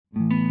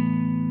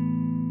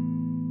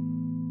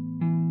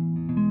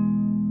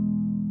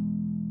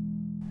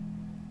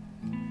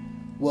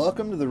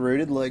Welcome to the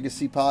Rooted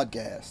Legacy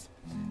Podcast.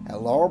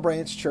 At Laurel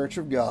Branch Church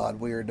of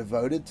God, we are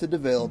devoted to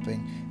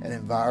developing an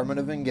environment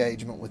of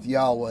engagement with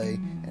Yahweh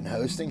and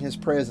hosting His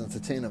presence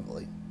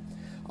attentively.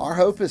 Our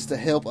hope is to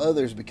help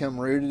others become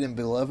rooted in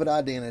beloved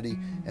identity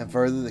and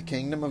further the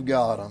kingdom of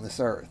God on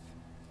this earth.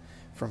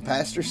 From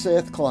Pastor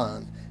Seth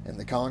Klein and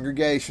the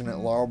congregation at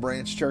Laurel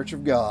Branch Church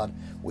of God,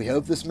 we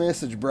hope this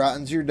message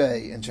brightens your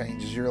day and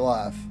changes your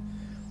life.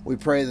 We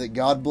pray that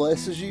God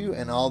blesses you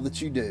in all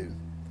that you do.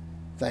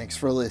 Thanks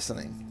for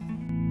listening.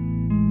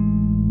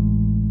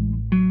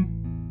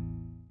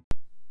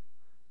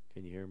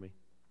 Can you hear me?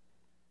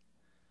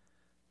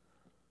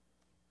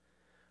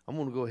 I'm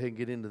going to go ahead and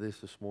get into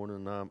this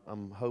morning.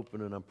 I'm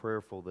hoping and I'm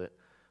prayerful that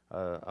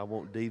I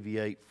won't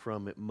deviate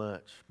from it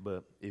much.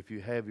 But if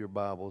you have your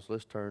Bibles,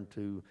 let's turn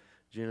to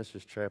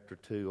Genesis chapter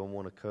 2. I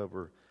want to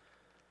cover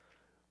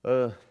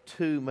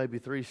 2, maybe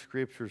 3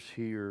 scriptures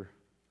here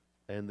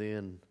and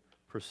then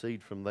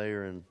proceed from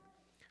there. And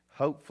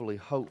hopefully,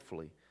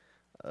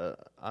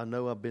 I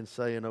know I've been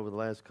saying over the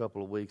last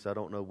couple of weeks, I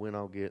don't know when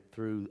I'll get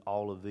through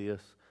all of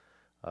this.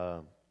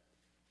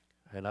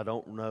 And I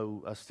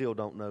still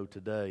don't know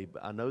today,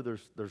 but I know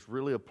there's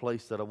really a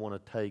place that I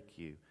want to take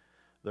you.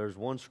 There's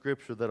one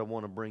scripture that I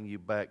want to bring you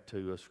back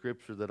to, a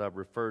scripture that I've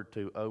referred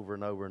to over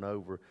and over and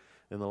over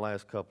in the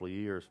last couple of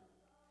years.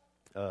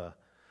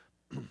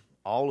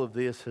 All of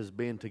this has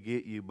been to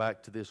get you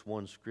back to this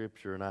one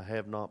scripture, and I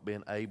have not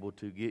been able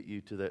to get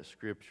you to that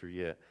scripture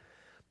yet.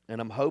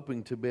 And I'm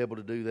hoping to be able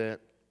to do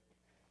that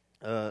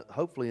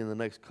hopefully in the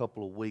next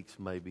couple of weeks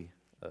maybe,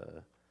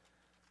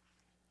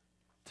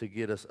 to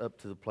get us up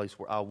to the place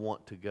where I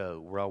want to go,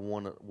 where I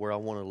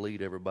want to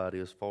lead everybody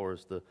as far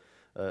as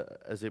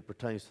as it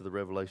pertains to the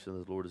revelation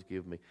that the Lord has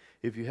given me.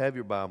 If you have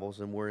your Bibles,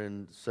 and we're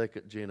in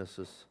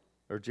Genesis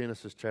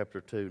chapter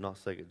 2, not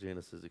 2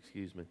 Genesis,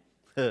 excuse me.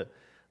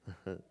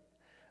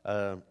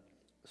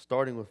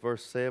 Starting with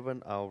verse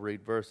 7, I'll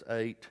read verse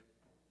 8,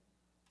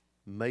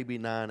 maybe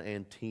 9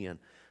 and 10.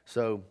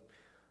 So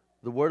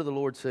the word of the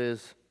Lord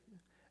says,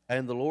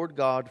 "And the Lord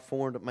God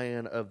formed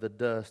man of the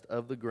dust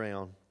of the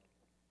ground,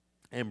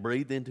 and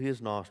breathed into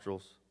his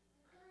nostrils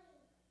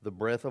the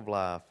breath of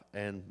life,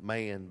 and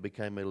man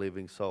became a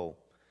living soul.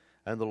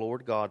 And the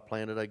Lord God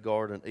planted a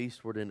garden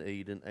eastward in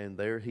Eden, and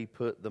there he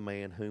put the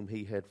man whom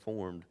he had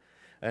formed.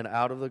 And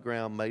out of the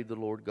ground made the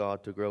Lord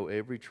God to grow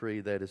every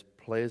tree that is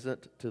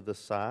pleasant to the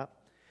sight,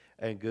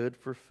 and good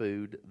for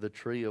food, the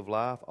tree of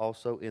life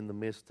also in the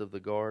midst of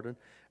the garden,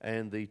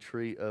 and the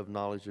tree of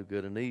knowledge of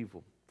good and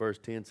evil." Verse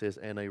 10 says,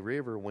 "And a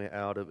river went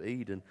out of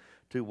Eden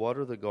to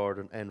water the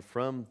garden, and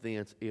from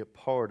thence it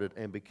parted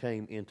and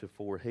became into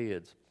 4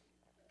 heads."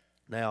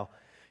 Now,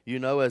 you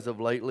know, as of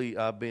lately,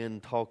 I've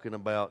been talking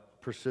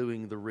about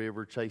pursuing the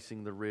river,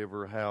 chasing the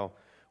river, how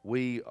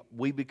we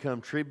become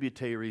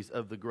tributaries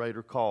of the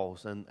greater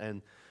cause,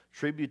 and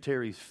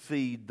tributaries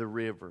feed the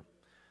river.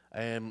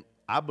 And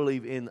I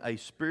believe in a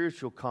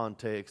spiritual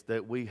context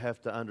that we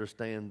have to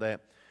understand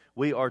that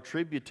we are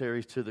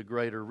tributaries to the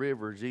greater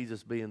river,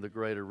 Jesus being the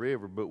greater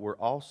river, but we're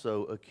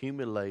also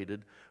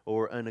accumulated,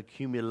 or an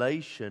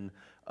accumulation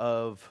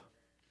of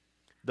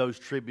those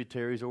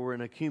tributaries, or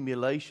an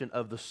accumulation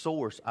of the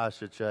source, I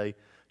should say,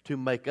 to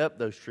make up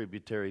those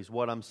tributaries.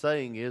 What I'm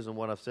saying is, and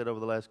what I've said over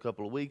the last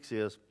couple of weeks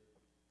is,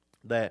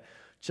 that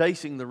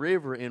chasing the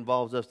river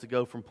involves us to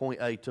go from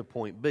point A to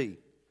point B.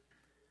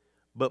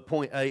 But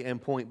point A and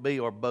point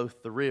B are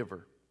both the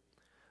river.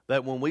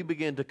 That when we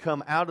begin to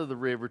come out of the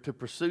river to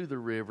pursue the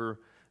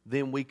river,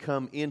 then we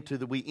re-enter,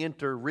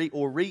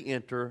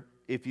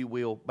 if you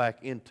will,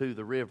 back into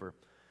the river.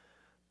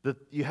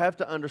 You have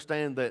to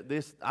understand that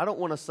this, I don't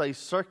want to say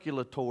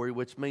circulatory,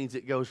 which means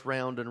it goes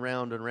round and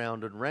round and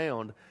round and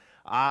round.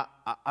 I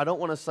don't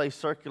want to say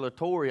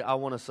circulatory, I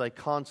want to say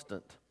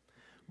constant.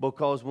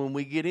 Because when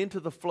we get into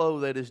the flow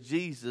that is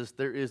Jesus,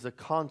 there is a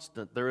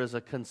constant, there is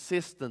a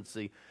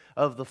consistency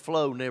of the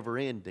flow never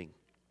ending.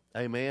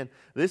 Amen.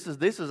 This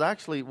is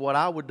actually what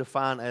I would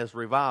define as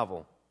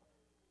revival,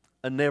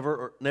 a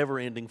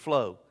never-ending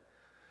flow.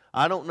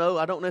 I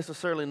don't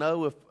necessarily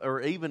know if,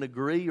 or even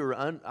agree,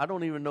 I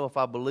don't even know if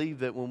I believe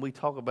that when we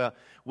talk about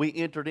we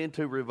entered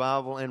into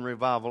revival and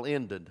revival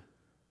ended.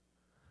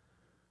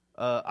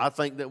 I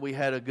think that we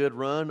had a good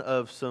run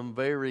of some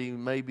very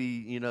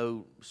maybe,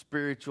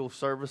 spiritual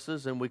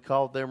services, and we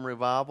called them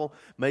revival.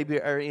 Maybe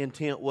our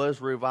intent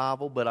was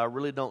revival, but I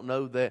really don't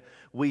know that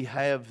we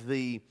have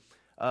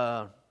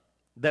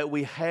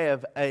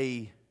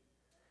a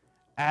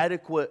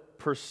adequate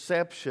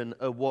perception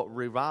of what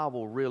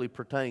revival really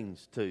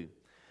pertains to.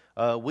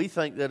 We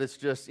think that it's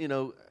just,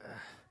 the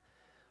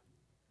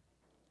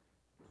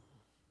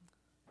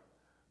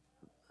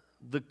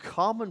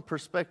common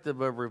perspective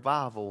of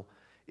revival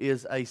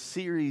is a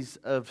series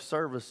of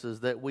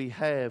services that we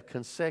have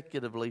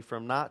consecutively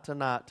from night to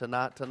night to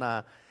night to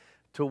night,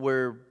 to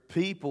where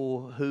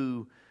people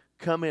who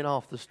come in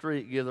off the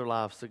street give their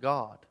lives to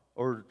God,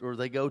 or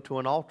they go to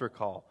an altar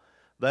call.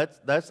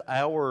 That's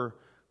our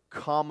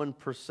common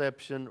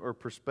perception or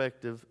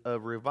perspective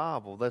of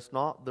revival. That's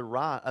not the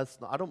right.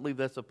 I don't believe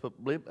that's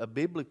a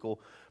biblical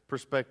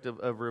perspective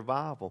of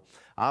revival.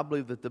 I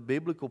believe that the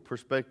biblical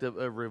perspective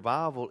of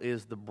revival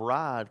is the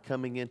bride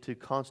coming into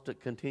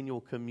constant,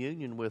 continual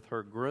communion with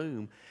her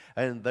groom,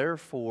 and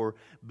therefore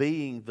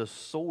being the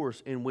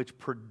source in which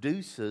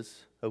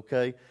produces,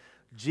 okay?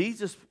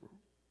 Jesus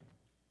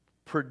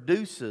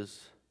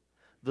produces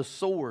the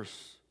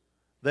source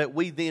that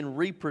we then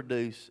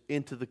reproduce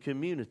into the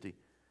community.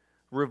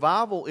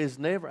 Revival is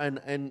never,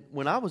 and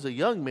when I was a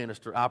young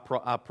minister,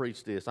 I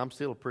preached this. I'm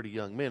still a pretty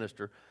young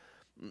minister,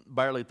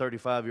 barely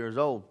 35 years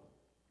old.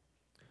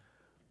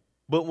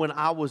 But when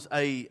I was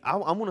I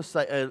want to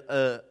say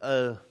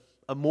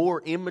a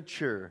more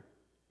immature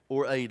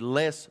or a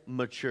less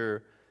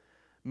mature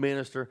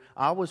minister,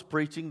 I was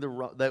preaching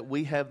that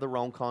we have the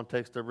wrong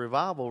context of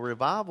revival.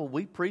 Revival,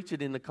 we preach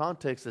it in the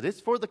context that it's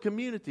for the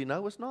community.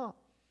 No, it's not.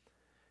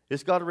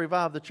 It's got to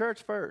revive the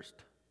church first.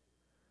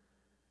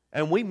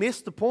 And we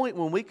miss the point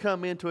when we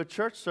come into a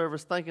church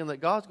service thinking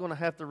that God's going to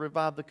have to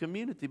revive the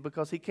community,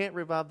 because He can't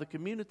revive the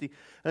community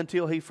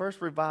until He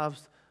first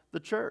revives the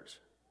church.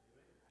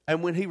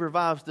 And when He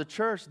revives the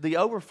church, the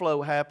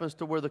overflow happens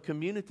to where the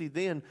community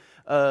then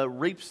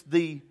reaps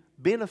the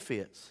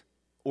benefits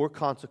or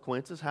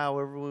consequences,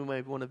 however we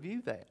may want to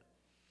view that.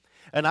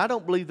 And I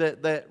don't believe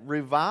that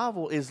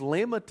revival is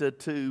limited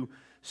to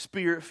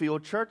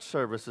Spirit-filled church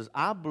services.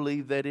 I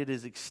believe that it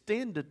is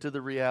extended to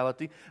the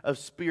reality of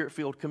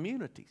Spirit-filled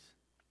communities.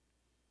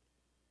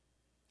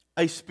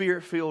 A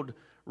Spirit-filled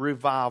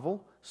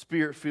revival,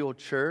 Spirit-filled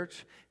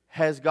church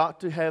has got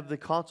to have the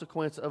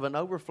consequence of an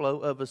overflow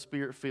of a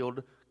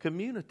Spirit-filled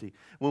community.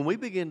 When we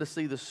begin to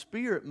see the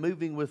Spirit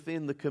moving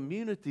within the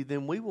community,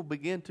 then we will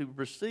begin to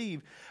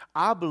receive,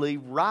 I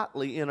believe,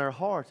 rightly in our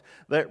hearts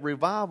that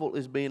revival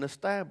is being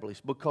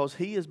established, because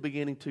He is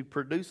beginning to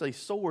produce a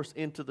source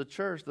into the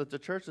church that the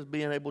church is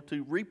being able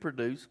to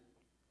reproduce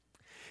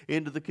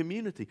into the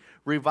community.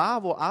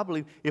 Revival, I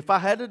believe, if I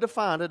had to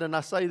define it, and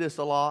I say this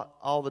a lot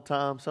all the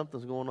time,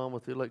 something's going on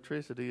with the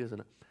electricity, isn't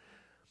it?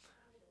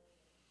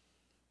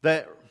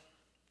 That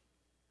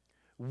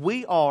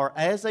we are,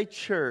 as a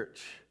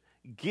church,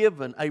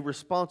 given a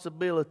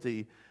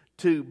responsibility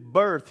to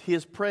birth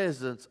His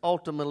presence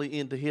ultimately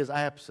into His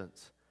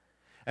absence.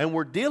 And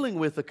we're dealing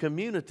with a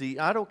community.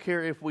 I don't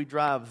care if we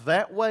drive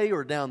that way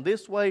or down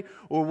this way,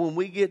 or when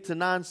we get to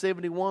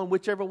 971,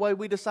 whichever way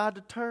we decide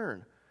to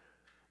turn.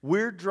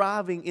 We're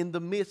driving in the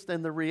midst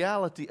and the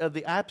reality of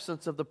the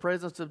absence of the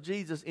presence of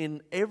Jesus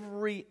in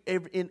every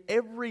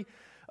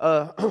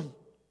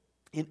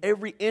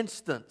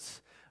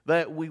instance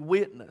that we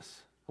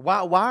witness.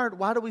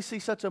 Why do we see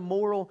such a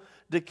moral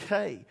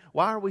decay?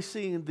 Why are we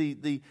seeing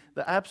the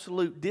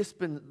absolute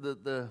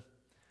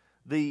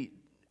the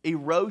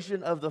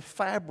erosion of the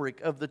fabric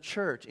of the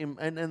church and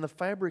the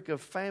fabric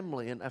of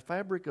family and a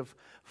fabric of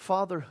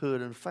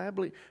fatherhood and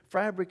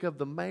fabric of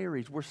the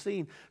marriage? We're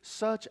seeing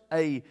such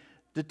a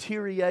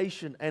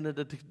deterioration and a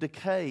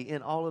decay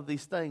in all of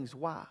these things.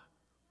 Why?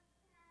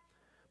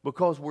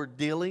 Because we're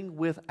dealing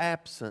with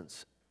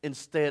absence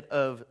instead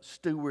of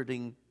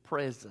stewarding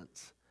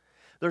presence.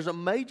 There's a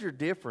major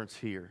difference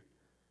here.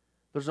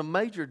 There's a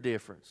major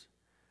difference.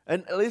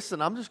 And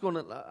listen,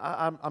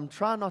 I'm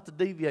trying not to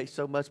deviate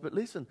so much, but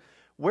listen,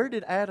 where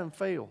did Adam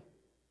fail?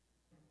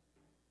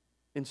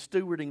 In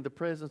stewarding the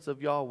presence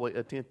of Yahweh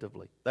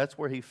attentively. That's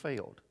where he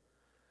failed.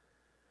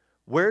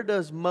 Where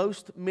does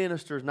most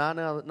ministers, 9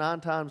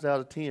 times out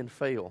of 10,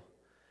 fail?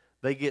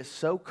 They get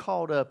so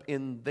caught up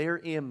in their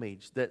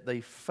image that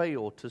they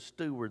fail to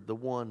steward the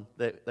one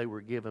that they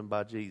were given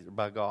by Jesus,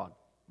 by God,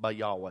 by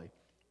Yahweh.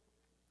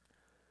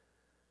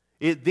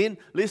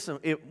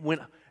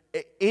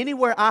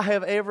 Anywhere I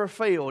have ever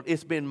failed,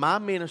 it's been my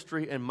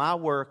ministry and my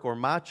work or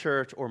my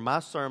church or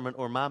my sermon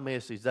or my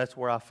message. That's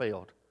where I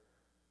failed.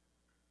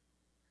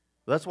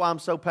 That's why I'm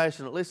so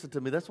passionate. Listen to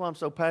me. That's why I'm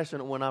so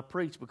passionate when I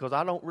preach, because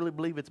I don't really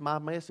believe it's my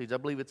message. I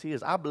believe it's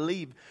His. I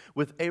believe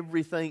with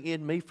everything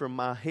in me from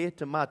my head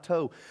to my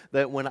toe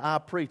that when I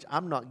preach,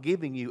 I'm not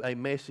giving you a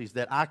message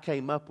that I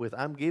came up with.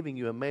 I'm giving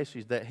you a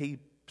message that He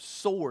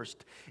sourced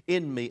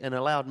in me and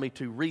allowed me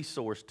to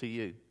resource to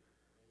you.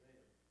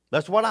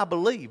 That's what I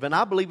believe. And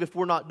I believe if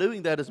we're not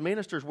doing that as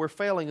ministers, we're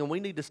failing, and we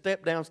need to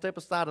step down, step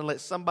aside, and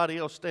let somebody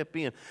else step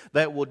in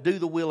that will do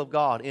the will of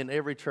God in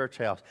every church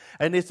house.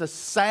 And it's a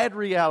sad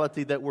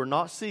reality that we're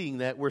not seeing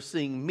that. We're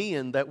seeing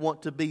men that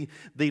want to be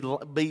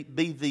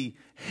the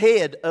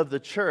head of the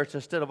church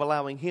instead of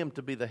allowing Him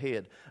to be the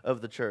head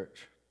of the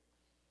church.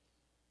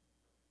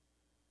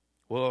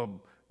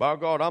 Well, by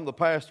God, I'm the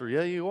pastor.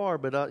 Yeah, you are,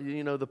 but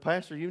the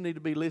pastor, you need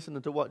to be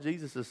listening to what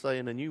Jesus is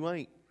saying, and you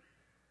ain't.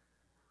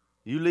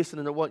 You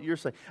listening to what you're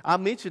saying. I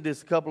mentioned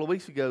this a couple of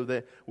weeks ago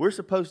that we're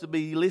supposed to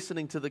be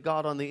listening to the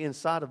God on the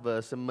inside of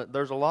us. And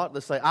there's a lot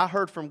that say, I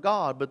heard from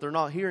God, but they're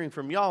not hearing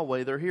from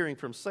Yahweh. They're hearing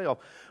from self,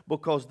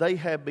 because they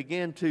have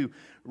begun to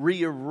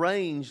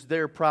rearrange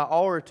their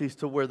priorities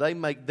to where they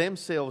make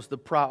themselves the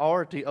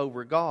priority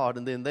over God,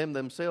 and then them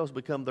themselves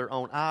become their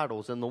own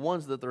idols. And the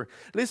ones that they're...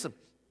 Listen,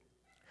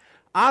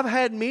 I've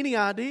had many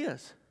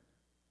ideas.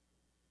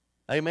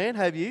 Amen.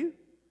 Have you?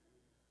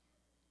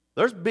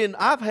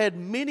 I've had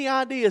many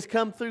ideas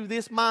come through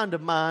this mind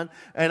of mine,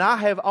 and I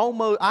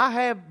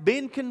have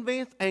been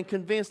convinced and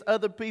convinced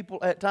other people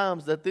at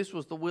times that this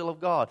was the will of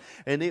God.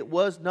 And it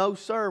was, no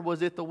sir,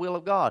 was it the will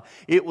of God?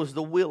 It was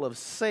the will of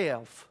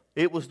self.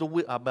 It was the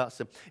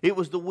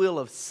will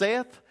of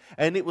Seth,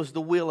 and it was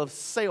the will of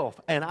self,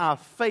 and I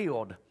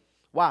failed.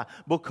 Why?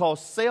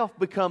 Because self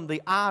became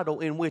the idol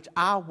in which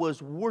I was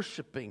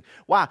worshiping.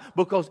 Why?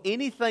 Because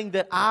anything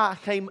that I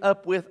came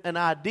up with an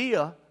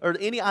idea, or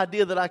any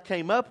idea that I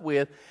came up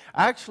with,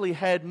 actually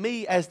had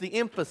me as the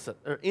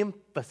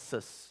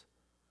emphasis.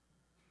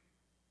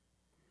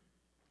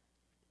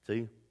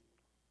 See?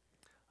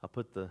 I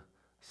put the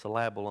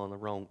syllable on the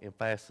wrong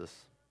emphasis.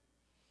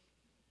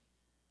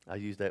 I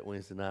used that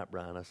Wednesday night,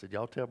 Brian. I said,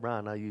 y'all tell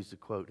Brian I used the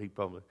quote. He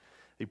probably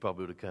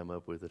would have come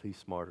up with it. He's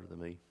smarter than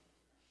me.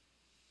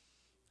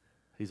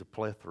 He's a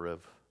plethora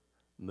of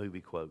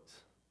movie quotes.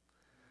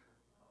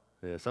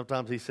 Yeah,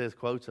 sometimes he says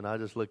quotes and I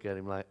just look at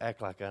him like,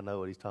 act like I know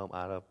what he's talking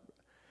about.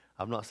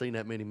 I've not seen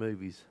that many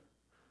movies.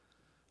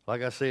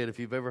 Like I said, if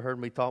you've ever heard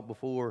me talk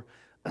before,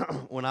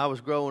 when I was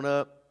growing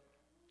up,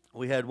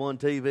 we had one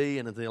TV,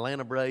 and if the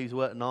Atlanta Braves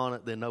wasn't on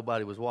it, then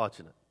nobody was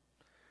watching it.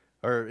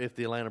 Or if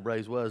the Atlanta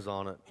Braves was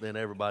on it, then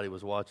everybody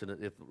was watching it.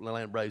 If the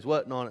Atlanta Braves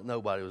wasn't on it,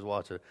 nobody was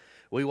watching it.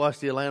 We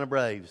watched the Atlanta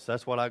Braves.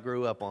 That's what I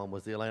grew up on,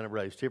 was the Atlanta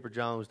Braves. Chipper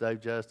Jones,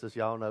 Dave Justice,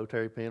 y'all know,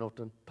 Terry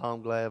Pendleton,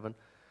 Tom Glavine,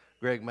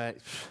 Greg Mack.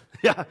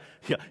 yeah,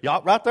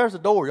 y'all, right there's the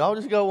door. Y'all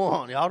just go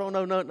on. Y'all don't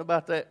know nothing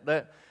about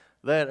that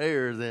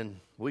era, then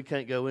we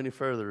can't go any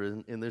further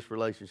in this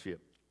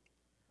relationship.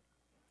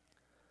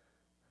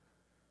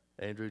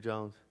 Andrew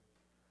Jones,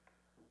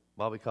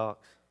 Bobby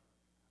Cox,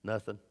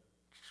 nothing.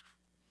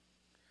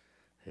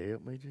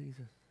 Help me,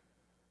 Jesus.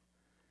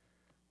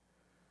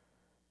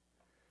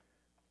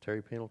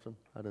 Terry Pendleton,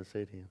 I done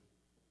said him.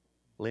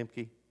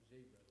 Lemke.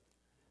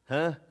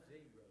 Huh?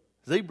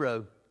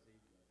 Zebro.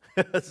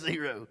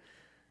 Zero.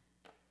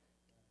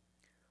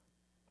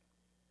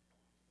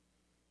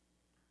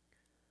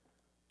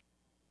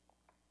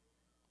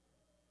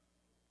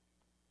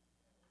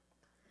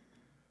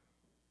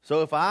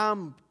 So if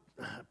I'm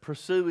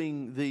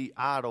pursuing the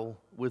idol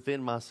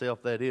within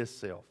myself that is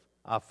self,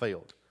 I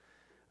failed.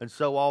 And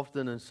so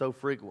often and so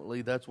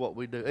frequently, that's what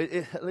we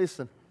do.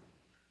 Listen,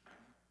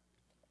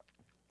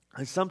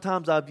 and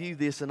sometimes I view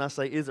this and I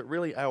say, is it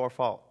really our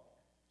fault?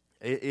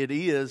 It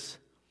is.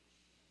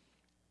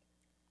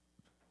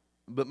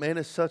 But man,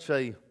 it's such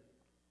a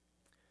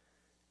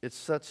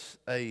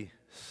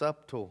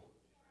subtle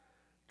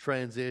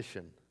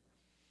transition.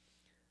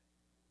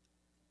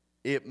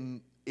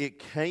 It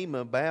came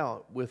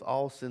about with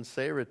all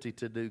sincerity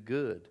to do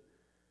good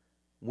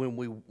when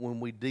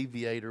we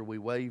deviate or we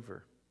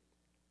waver.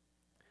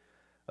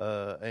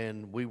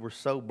 And we were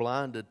so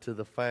blinded to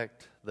the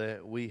fact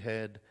that we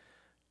had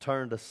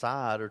turned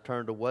aside or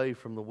turned away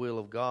from the will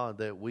of God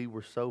that we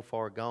were so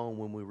far gone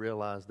when we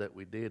realized that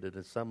we did it.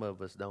 And some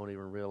of us don't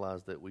even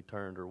realize that we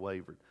turned or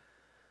wavered.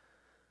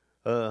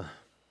 So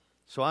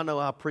I know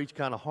I preach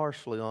kind of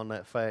harshly on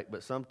that fact,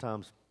 but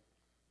sometimes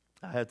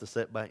I have to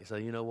sit back and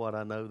say, you know what,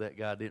 I know that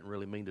guy didn't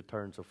really mean to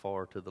turn so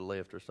far to the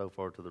left or so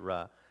far to the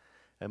right,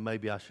 and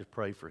maybe I should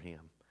pray for him.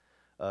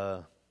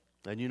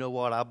 And you know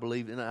what, I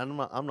believe, and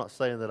I'm not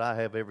saying that I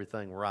have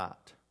everything right,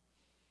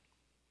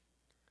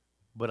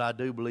 but I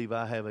do believe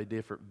I have a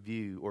different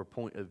view or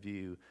point of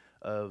view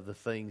of the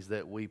things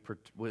that we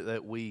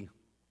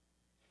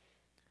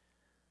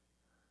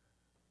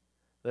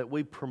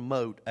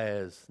promote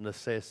as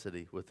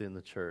necessity within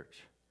the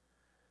church.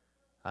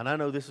 And I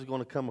know this is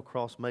going to come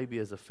across maybe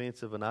as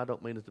offensive, and I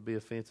don't mean it to be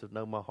offensive.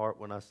 Know my heart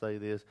when I say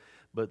this,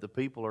 but the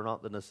people are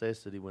not the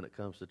necessity when it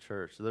comes to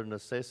church. They're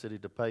necessity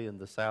to paying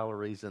the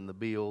salaries and the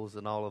bills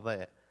and all of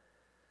that.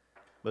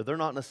 But they're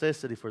not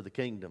necessity for the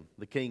kingdom.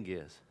 The king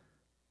is.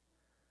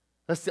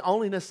 That's the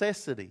only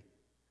necessity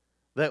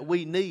that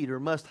we need or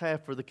must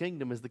have for the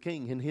kingdom is the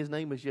king, and his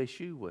name is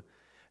Yeshua.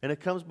 And it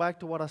comes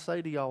back to what I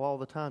say to y'all all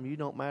the time. You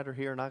don't matter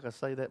here, and I can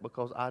say that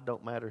because I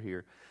don't matter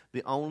here.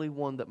 The only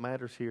one that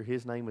matters here,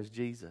 his name is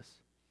Jesus.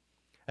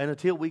 And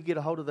until we get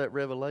a hold of that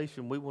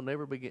revelation, we will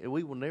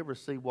never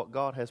see what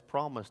God has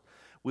promised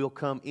will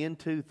come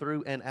into,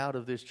 through, and out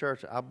of this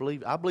church. I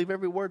believe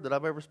every word that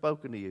I've ever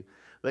spoken to you,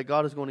 that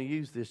God is going to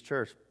use this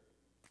church,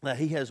 that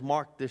he has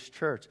marked this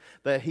church,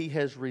 that he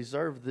has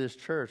reserved this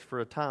church for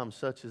a time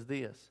such as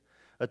this,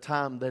 a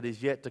time that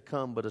is yet to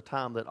come, but a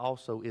time that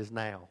also is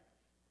now.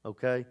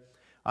 Okay?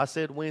 I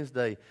said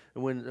Wednesday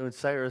when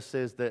Sarah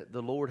says that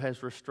the Lord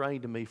has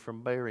restrained me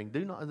from bearing.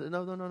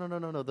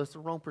 No. That's the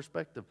wrong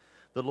perspective.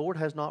 The Lord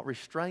has not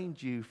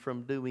restrained you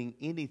from doing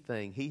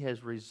anything. He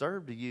has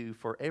reserved you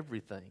for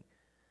everything.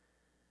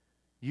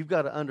 You've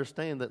got to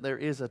understand that there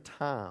is a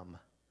time.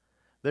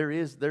 There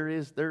is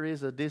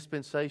a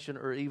dispensation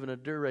or even a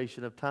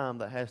duration of time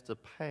that has to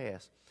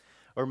pass.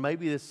 Or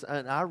maybe this,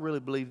 and I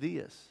really believe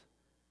this,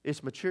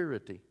 it's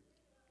maturity.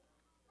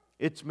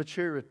 It's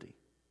maturity.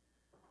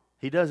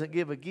 He doesn't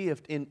give a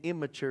gift in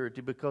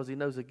immaturity because he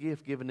knows a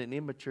gift given in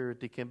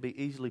immaturity can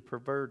be easily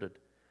perverted.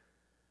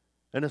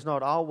 And it's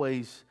not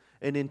always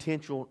an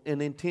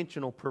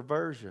intentional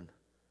perversion.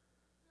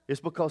 It's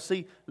because,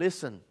 see,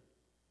 listen,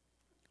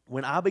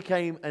 when I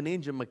became an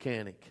engine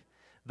mechanic,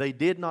 they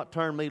did not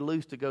turn me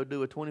loose to go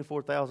do a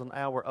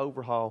 24,000-hour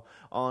overhaul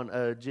on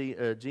a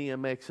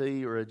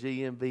GMXE or a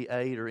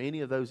GMV8 or any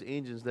of those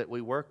engines that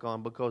we work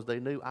on, because they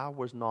knew I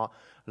was not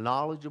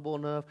knowledgeable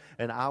enough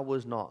and I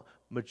was not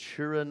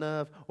mature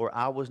enough or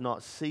I was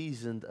not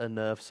seasoned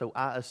enough. So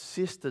I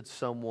assisted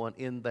someone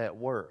in that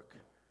work.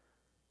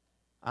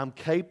 I'm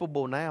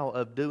capable now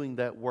of doing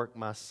that work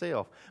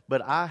myself,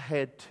 but I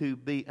had to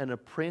be an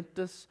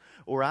apprentice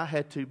or I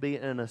had to be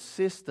an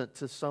assistant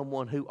to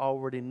someone who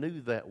already knew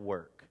that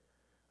work.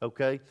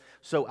 Okay?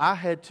 So I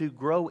had to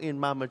grow in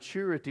my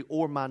maturity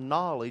or my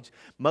knowledge.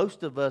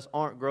 Most of us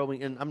aren't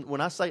growing, and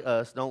when I say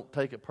us, don't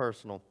take it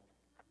personal.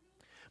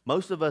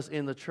 Most of us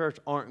in the church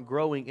aren't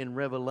growing in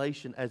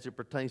revelation as it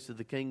pertains to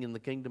the King and the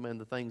kingdom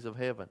and the things of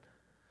heaven.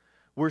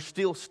 We're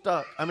still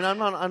stuck. I mean, I'm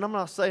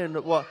not saying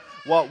that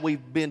what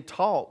we've been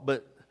taught,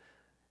 but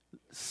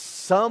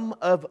some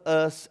of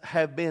us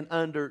have been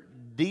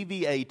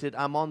deviated.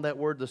 I'm on that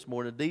word this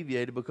morning,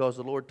 deviated, because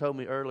the Lord told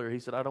me earlier, He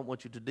said, I don't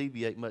want you to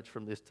deviate much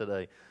from this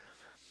today.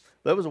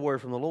 That was a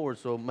word from the Lord,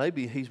 so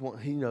maybe hey,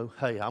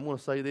 I'm going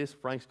to say this,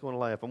 Frank's going to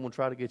laugh. I'm going to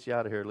try to get you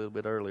out of here a little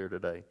bit earlier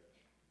today.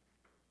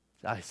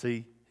 I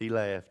see, he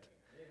laughed.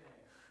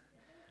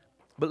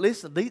 But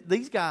listen,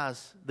 these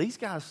guys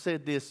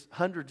said this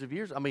hundreds of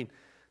years,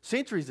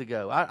 centuries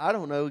ago. I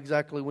don't know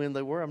exactly when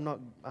they were.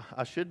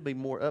 I should be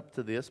more up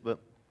to this, but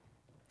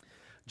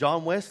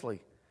John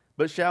Wesley.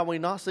 But shall we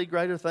not see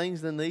greater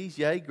things than these?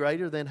 Yea,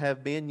 greater than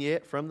have been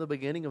yet from the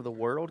beginning of the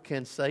world.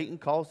 Can Satan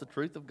cause the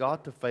truth of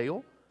God to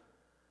fail?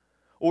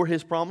 Or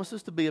His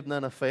promises to be of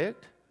none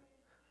effect?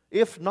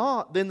 If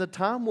not, then the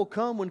time will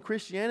come when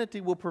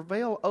Christianity will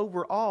prevail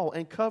over all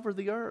and cover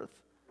the earth.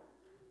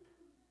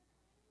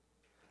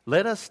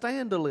 Let us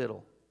stand a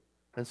little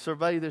and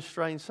survey this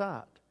strange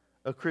sight,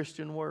 a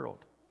Christian world.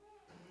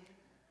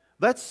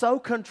 That's so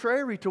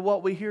contrary to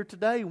what we hear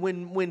today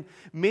when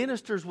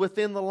ministers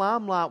within the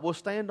limelight will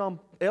stand on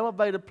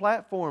elevated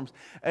platforms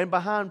and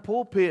behind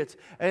pulpits.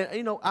 And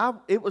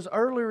it was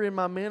earlier in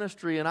my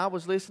ministry, and I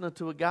was listening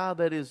to a guy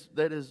that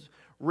is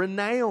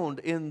renowned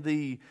in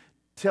the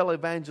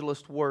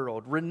televangelist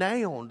world,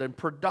 renowned and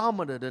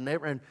predominant,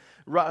 and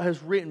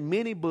has written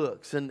many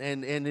books,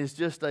 and is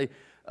just a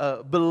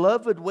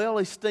beloved,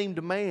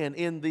 well-esteemed man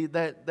in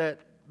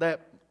that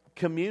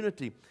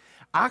community.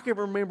 I can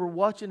remember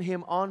watching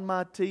him on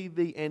my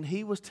TV, and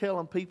he was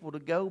telling people to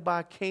go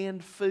buy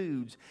canned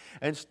foods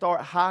and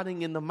start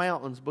hiding in the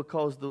mountains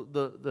because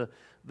the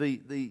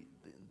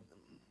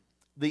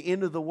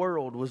end of the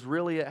world was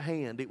really at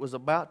hand. It was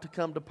about to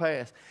come to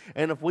pass.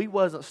 And if we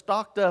wasn't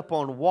stocked up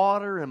on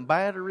water and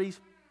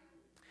batteries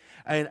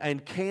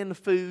and canned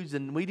foods,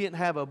 and we didn't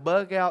have a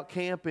bug out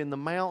camp in the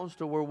mountains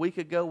to where we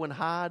could go and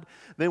hide,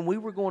 then we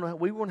were going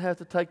to have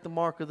to take the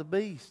mark of the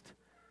beast.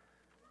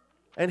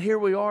 And here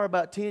we are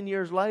about 10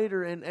 years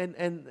later,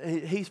 and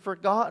he's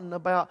forgotten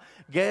about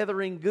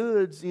gathering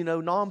goods,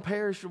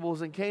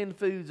 non-perishables and canned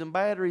foods and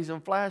batteries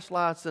and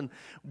flashlights and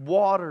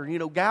water,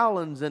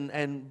 gallons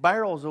and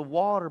barrels of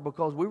water,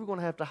 because we were going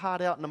to have to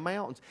hide out in the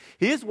mountains.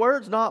 His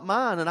words, not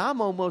mine, and I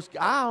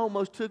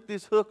almost took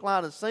this hook,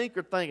 line, and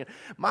sinker thinking,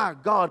 my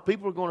God,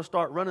 people are going to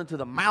start running to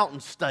the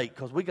mountain state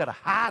because we got to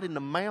hide in the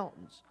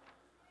mountains.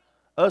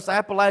 Us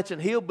Appalachian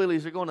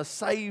hillbillies are going to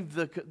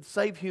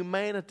save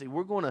humanity.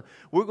 We're going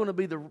to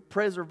be the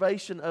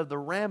preservation of the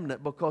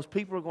remnant, because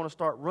people are going to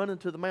start running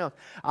to the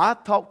mountains.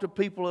 I've talked to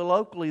people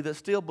locally that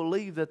still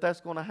believe that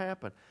that's going to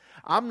happen.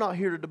 I'm not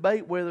here to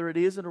debate whether it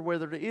isn't or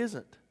whether it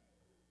isn't.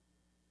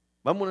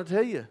 I'm going to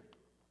tell you,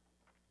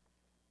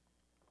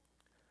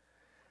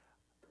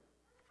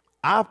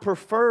 I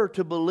prefer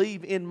to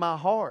believe in my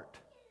heart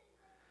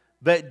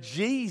that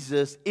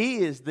Jesus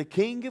is the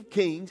King of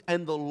kings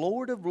and the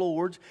Lord of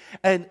lords,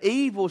 and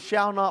evil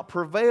shall not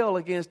prevail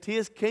against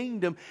His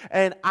kingdom,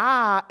 and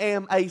I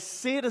am a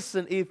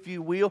citizen, if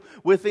you will,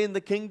 within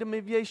the kingdom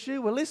of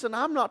Yeshua. Listen,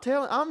 I'm not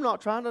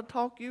trying to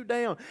talk you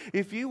down.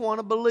 If you want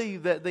to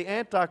believe that the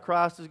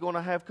Antichrist is going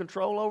to have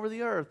control over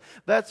the earth,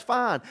 that's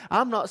fine.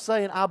 I'm not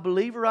saying I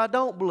believe or I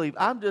don't believe.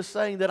 I'm just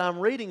saying that I'm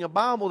reading a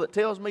Bible that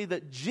tells me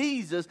that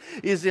Jesus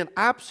is in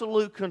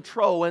absolute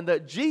control, and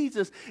that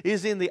Jesus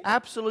is in the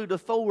absolute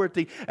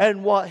authority,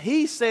 and what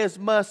He says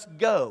must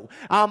go.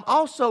 I'm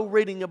also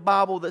reading a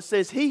Bible that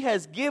says He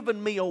has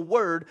given me a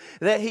word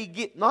that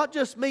not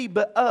just me,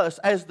 but us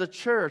as the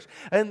church,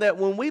 and that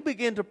when we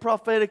begin to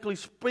prophetically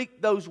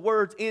speak those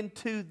words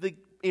into the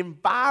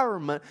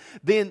environment,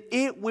 then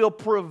it will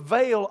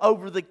prevail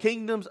over the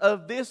kingdoms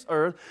of this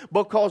earth,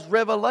 because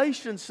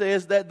Revelation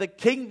says that the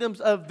kingdoms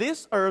of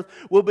this earth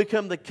will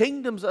become the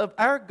kingdoms of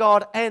our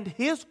God and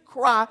His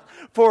Christ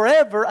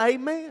forever.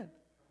 Amen.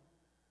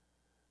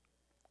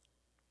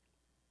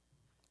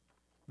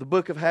 The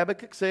book of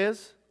Habakkuk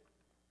says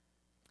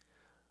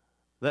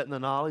that the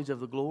knowledge of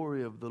the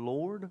glory of the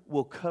Lord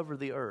will cover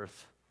the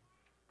earth.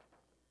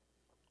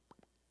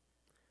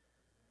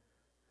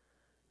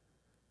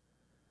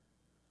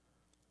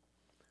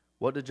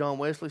 What did John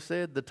Wesley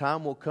said? The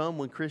time will come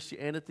when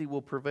Christianity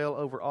will prevail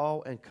over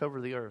all and cover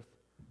the earth.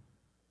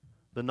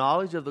 The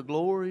knowledge of the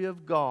glory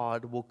of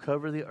God will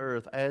cover the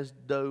earth as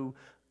do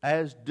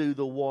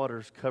the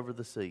waters cover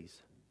the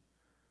seas.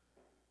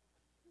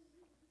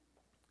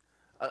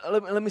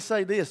 Let me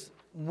say this.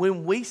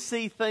 When we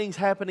see things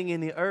happening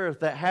in the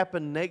earth that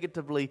happen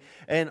negatively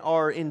and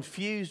are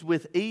infused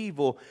with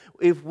evil,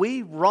 if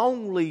we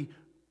wrongly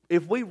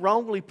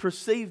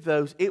perceive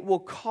those, it will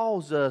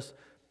cause us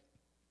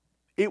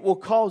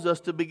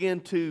to begin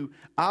to,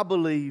 I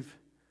believe,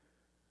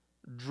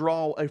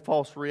 draw a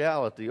false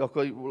reality.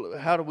 Okay,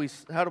 how do we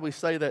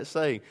say that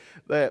saying?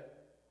 That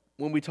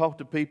when we talk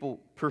to people,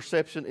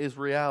 perception is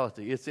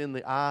reality. It's in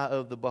the eye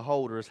of the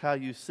beholder. It's how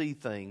you see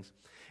things.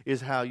 Is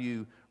how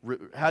you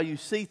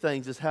see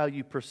things is how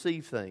you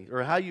perceive things.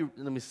 Or how you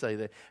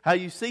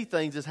see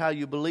things is how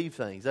you believe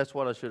things. That's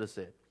what I should have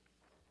said.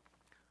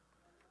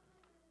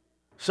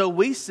 So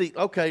we see,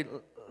 okay,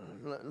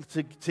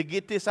 to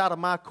get this out of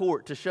my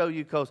court, to show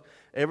you, because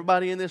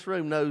everybody in this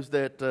room knows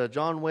that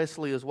John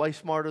Wesley is way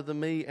smarter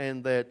than me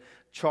and that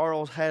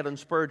Charles Haddon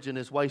Spurgeon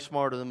is way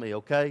smarter than me,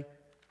 okay?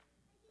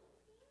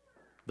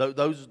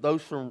 Those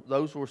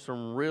were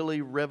some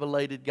really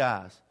revelated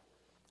guys.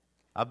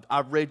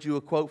 I've read you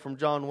a quote from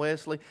John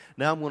Wesley.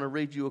 Now I'm going to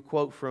read you a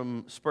quote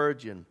from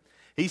Spurgeon.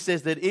 He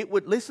says that it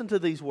would, listen to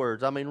these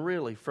words. I mean,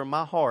 really, from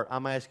my heart,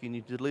 I'm asking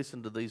you to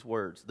listen to these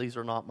words. These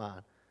are not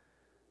mine.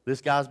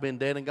 This guy's been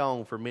dead and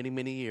gone for many,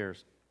 many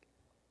years.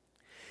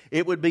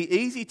 It would be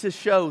easy to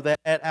show that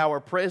at our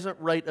present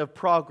rate of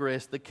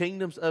progress, the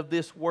kingdoms of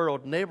this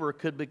world never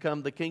could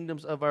become the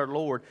kingdoms of our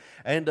Lord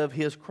and of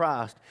His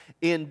Christ.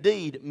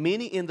 Indeed,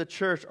 many in the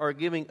church are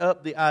giving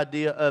up the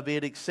idea of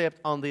it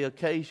except on the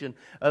occasion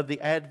of the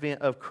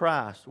advent of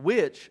Christ,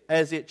 which,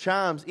 as it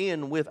chimes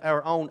in with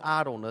our own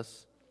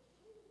idleness,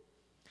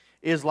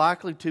 is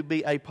likely to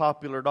be a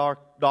popular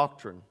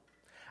doctrine.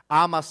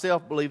 I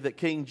myself believe that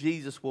King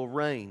Jesus will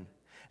reign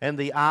and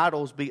the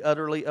idols be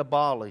utterly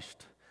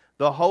abolished.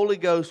 The Holy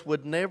Ghost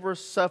would never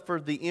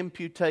suffer the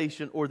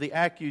imputation or the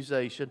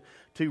accusation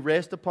to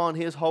rest upon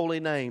His holy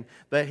name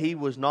that He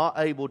was not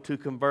able to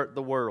convert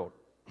the world.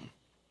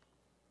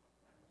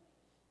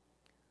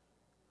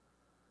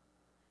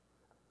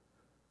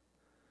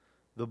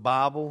 The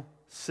Bible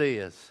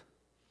says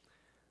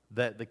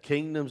that the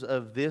kingdoms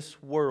of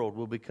this world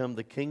will become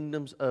the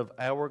kingdoms of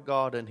our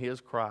God and His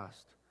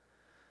Christ.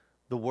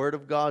 The Word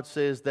of God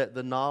says that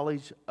the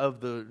knowledge of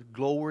the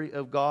glory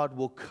of God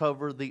will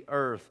cover the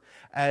earth,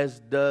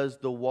 as does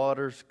the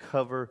waters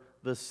cover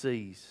the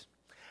seas.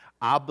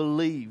 I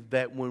believe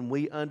that when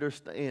we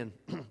understand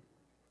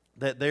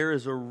that there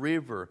is a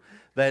river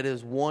that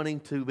is wanting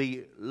to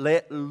be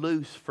let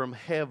loose from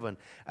heaven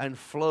and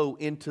flow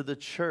into the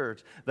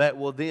church that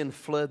will then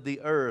flood the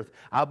earth.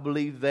 I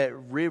believe that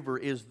river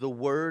is the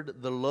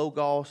Word, the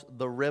Logos,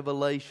 the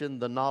revelation,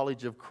 the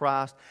knowledge of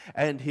Christ,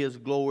 and His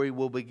glory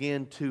will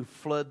begin to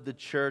flood the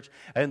church,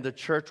 and the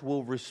church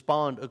will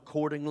respond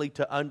accordingly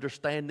to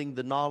understanding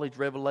the knowledge,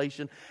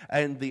 revelation,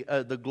 and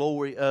the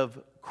glory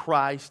of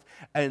Christ.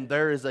 And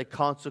there is a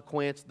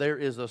consequence, there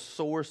is a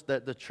source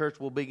that the church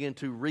will begin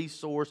to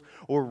resource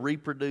or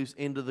reproduce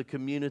into the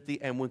community.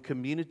 And when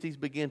communities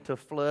begin to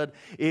flood,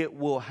 it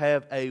will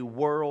have a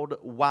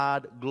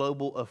worldwide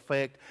global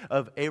effect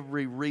of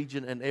every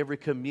region and every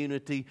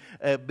community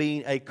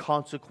being a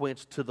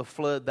consequence to the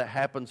flood that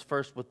happens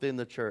first within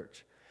the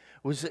church.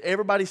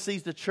 Everybody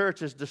sees the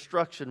church as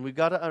destruction.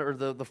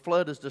 The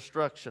flood is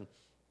destruction.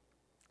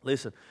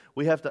 Listen,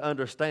 we have to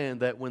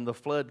understand that when the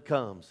flood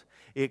comes,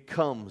 it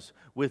comes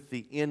with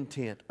the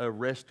intent of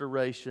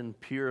restoration,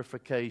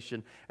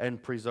 purification,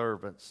 and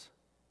preservance.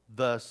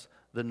 Thus,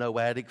 the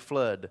Noahic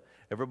flood.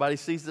 Everybody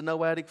sees the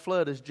Noahic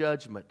flood as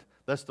judgment.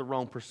 That's the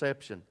wrong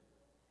perception.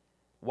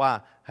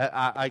 Why?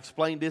 I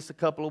explained this a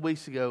couple of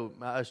weeks ago.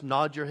 Just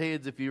nod your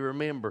heads if you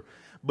remember.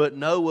 But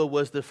Noah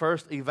was the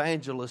first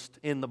evangelist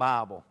in the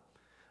Bible.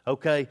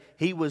 Okay,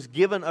 he was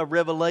given a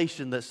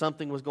revelation that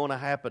something was going to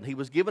happen. He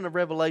was given a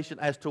revelation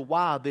as to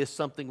why this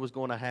something was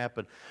going to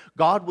happen.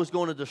 God was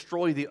going to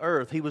destroy the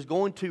earth. He was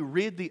going to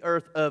rid the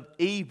earth of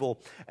evil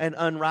and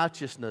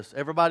unrighteousness.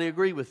 Everybody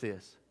agree with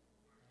this?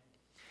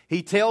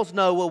 He tells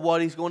Noah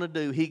what he's going to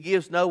do. He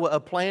gives Noah a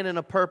plan and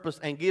a purpose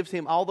and gives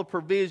him all the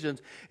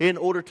provisions in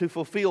order to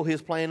fulfill his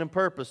plan and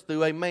purpose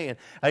through a man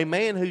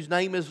whose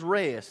name is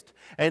Rest.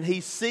 And he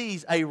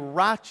sees a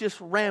righteous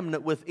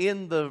remnant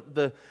within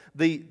the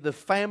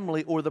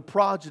family or the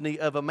progeny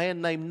of a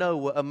man named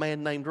Noah, a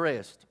man named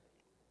Rest.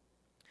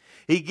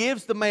 He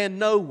gives the man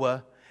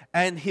Noah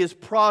and his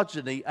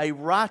progeny, a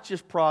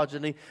righteous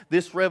progeny,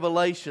 this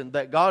revelation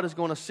that God is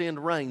going to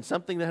send rain,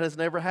 something that has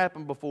never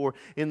happened before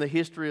in the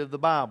history of the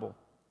Bible.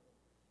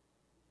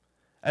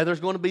 And there's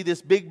going to be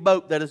this big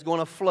boat that is going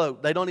to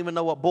float. They don't even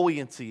know what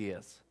buoyancy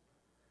is.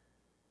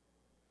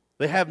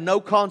 They have no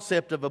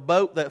concept of a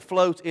boat that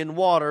floats in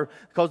water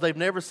because they've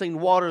never seen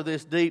water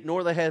this deep,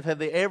 nor have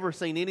they ever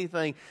seen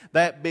anything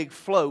that big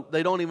float.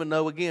 They don't even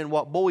know, again,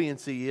 what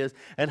buoyancy is.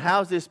 And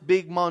how's this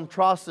big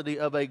monstrosity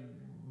of a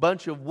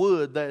bunch of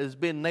wood that has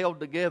been nailed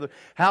together.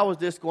 How is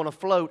this going to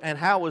float? And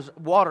how is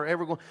water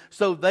ever going?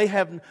 So they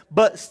have,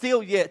 but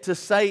still yet to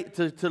say,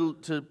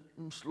 to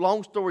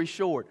long story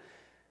short,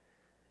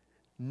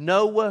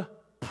 Noah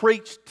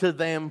preached to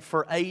them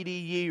for 80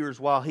 years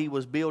while he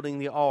was building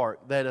the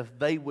ark that if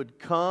they would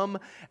come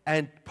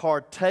and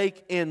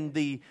partake in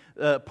the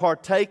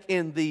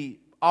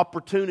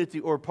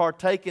opportunity or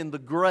partake in the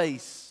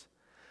grace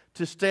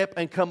to step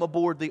and come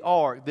aboard the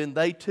ark, then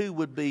they too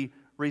would be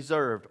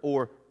reserved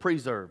or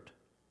preserved.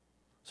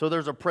 So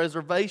there's a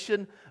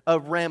preservation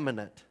of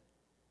remnant.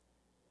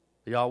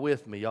 Y'all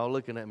with me? Y'all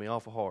looking at me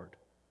awful hard.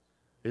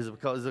 Is it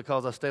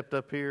because I stepped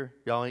up here?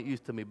 Y'all ain't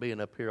used to me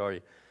being up here, are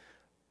you?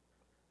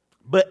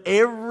 But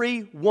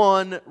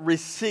everyone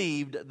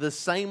received the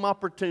same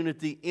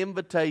opportunity,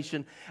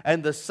 invitation,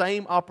 and the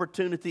same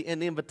opportunity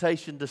and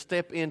invitation to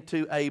step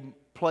into a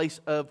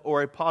place of,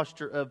 or a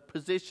posture of,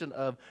 position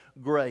of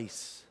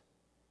grace.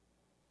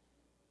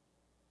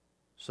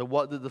 So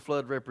what did the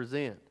flood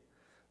represent?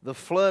 The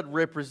flood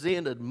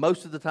represented,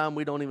 most of the time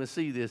we don't even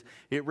see this,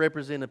 it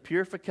represented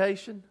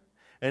purification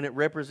and it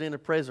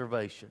represented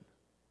preservation.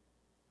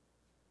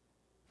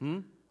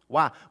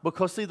 Why?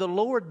 Because, see, the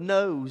Lord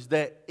knows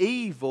that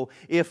evil,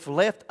 if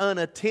left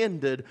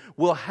unattended,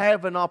 will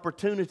have an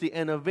opportunity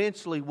and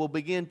eventually will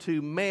begin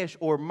to mesh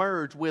or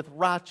merge with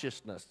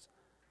righteousness.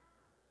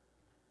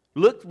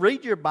 Look,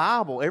 read your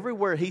Bible.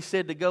 Everywhere He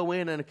said to go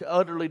in and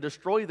utterly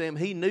destroy them,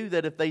 He knew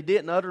that if they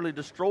didn't utterly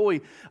destroy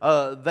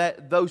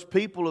those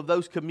people of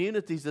those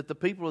communities, that the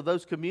people of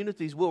those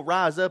communities will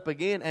rise up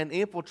again and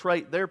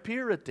infiltrate their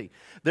purity.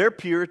 Their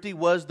purity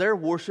was their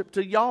worship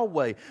to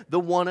Yahweh, the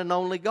one and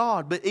only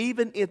God. But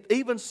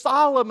even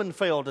Solomon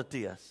failed at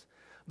this.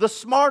 The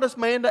smartest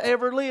man to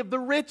ever live, the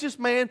richest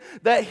man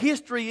that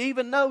history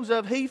even knows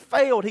of, he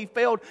failed. He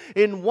failed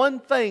in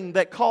one thing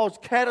that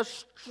caused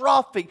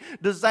catastrophic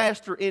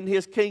disaster in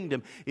his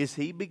kingdom, is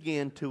he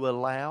began to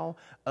allow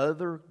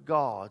other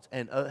gods,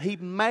 and he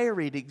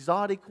married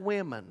exotic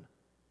women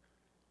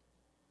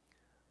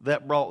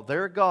that brought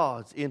their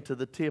gods into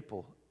the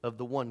temple of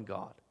the one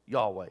God,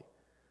 Yahweh.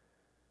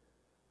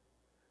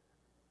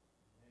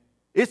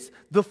 It's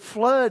the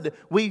flood.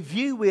 We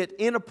view it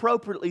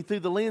inappropriately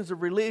through the lens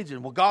of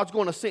religion. Well, God's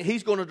going to sin.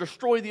 He's going to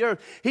destroy the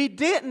earth. He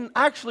didn't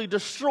actually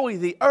destroy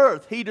the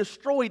earth. He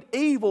destroyed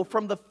evil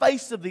from the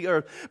face of the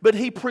earth. But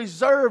He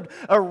preserved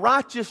a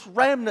righteous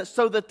remnant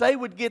so that they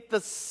would get the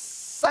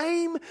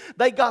same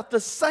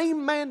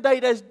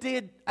mandate as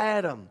did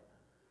Adam.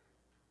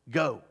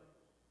 Go.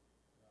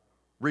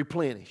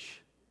 Replenish.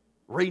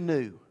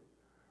 Renew.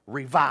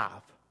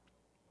 Revive.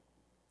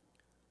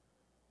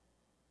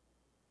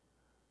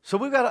 So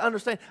we've got to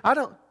understand,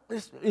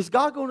 is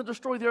God going to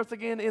destroy the earth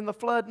again in the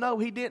flood? No,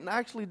 He didn't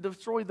actually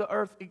destroy the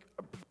earth.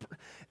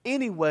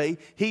 Anyway,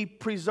 He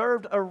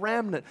preserved a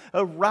remnant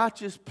of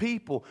righteous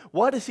people.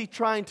 What is He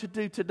trying to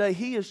do today?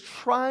 He is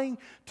trying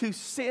to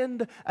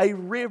send a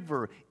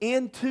river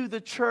into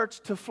the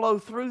church to flow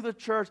through the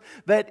church,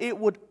 that it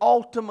would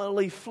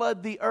ultimately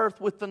flood the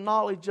earth with the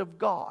knowledge of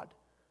God,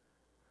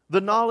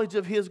 the knowledge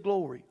of His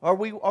glory. Are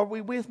we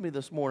with me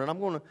this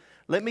morning?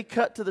 Let me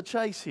cut to the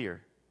chase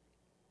here.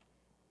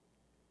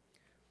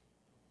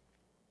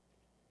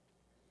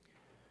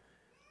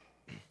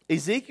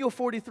 Ezekiel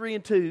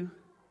 43:2,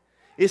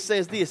 it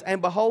says this,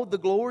 and behold, the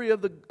glory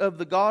of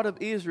the God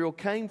of Israel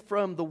came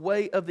from the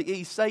way of the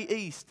east. Say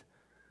east.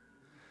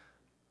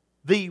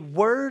 The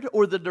word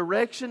or the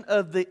direction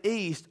of the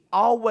east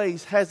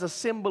always has a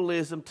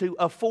symbolism to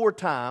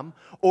aforetime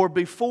or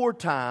before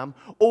time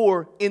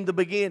or in the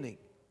beginning.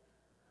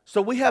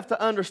 So we have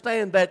to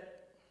understand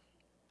that.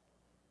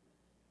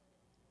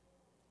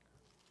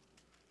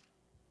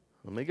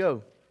 Let me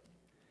go.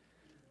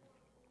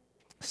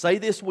 Say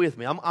this with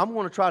me. I'm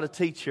going to try to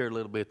teach here a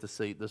little bit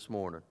this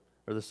morning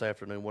or this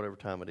afternoon, whatever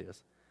time it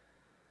is.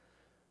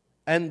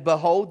 And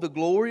behold, the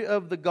glory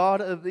of the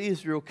God of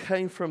Israel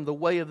came from the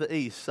way of the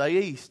east. Say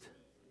east.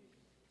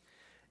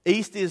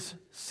 East is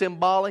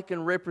symbolic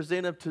and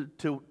representative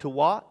to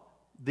what?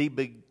 The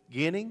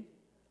beginning,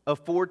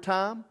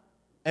 aforetime,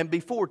 and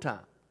before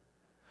time.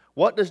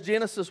 What does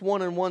Genesis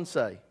 1:1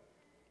 say?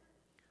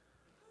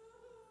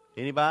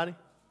 Anybody?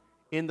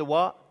 In the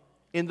what?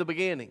 In the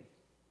beginning.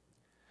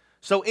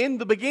 So in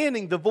the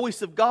beginning, the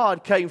voice of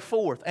God came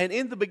forth. And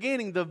in the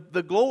beginning,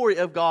 the glory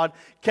of God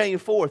came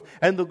forth.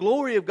 And the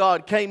glory of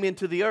God came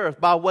into the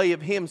earth by way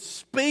of Him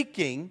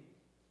speaking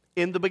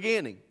in the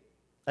beginning.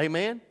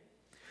 Amen?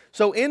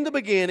 So in the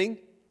beginning,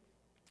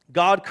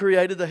 God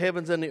created the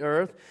heavens and the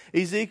earth.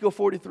 Ezekiel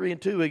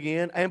 43:2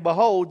 again. And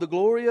behold, the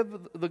glory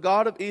of the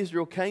God of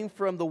Israel came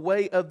from the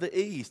way of the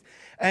east.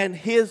 And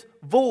His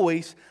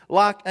voice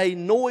like a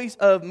noise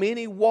of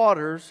many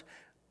waters.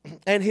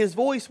 And His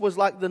voice was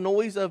like the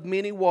noise of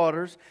many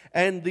waters,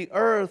 and the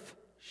earth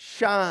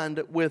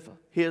shined with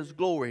His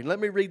glory.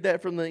 Let me read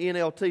that from the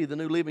NLT, the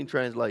New Living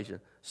Translation.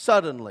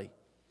 Suddenly,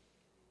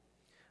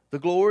 the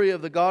glory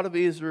of the God of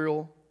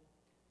Israel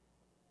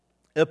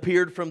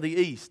appeared from the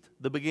east,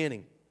 the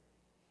beginning.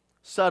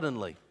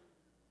 Suddenly.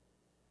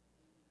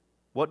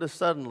 What does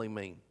suddenly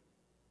mean?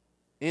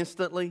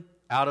 instantly,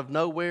 out of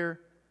nowhere,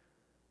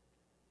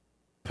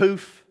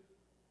 poof,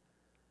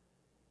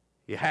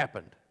 it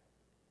happened.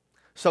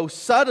 So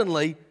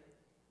suddenly,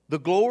 the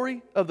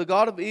glory of the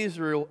God of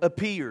Israel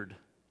appeared.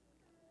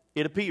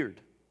 It appeared.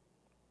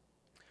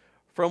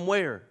 From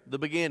where? The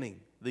beginning,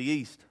 the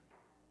east.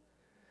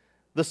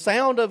 The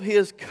sound of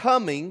His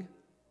coming,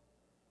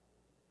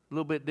 a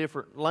little bit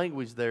different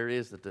language there,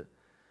 isn't it?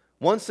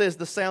 One says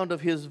the sound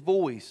of His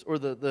voice, or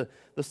the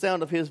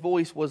sound of His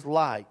voice was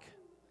like.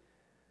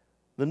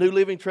 The New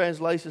Living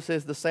Translation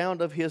says the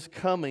sound of His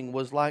coming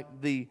was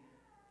like the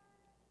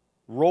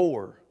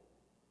roar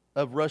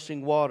of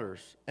rushing waters,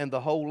 and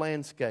the whole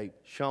landscape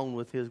shone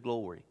with His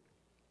glory.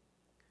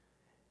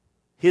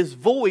 His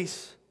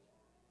voice,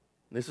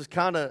 this is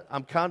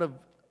I'm kind of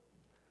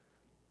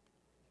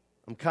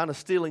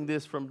stealing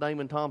this from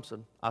Damon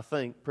Thompson, I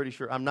think, pretty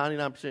sure. I'm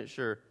 99%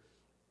 sure.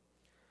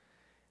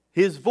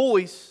 His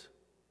voice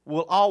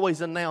will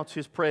always announce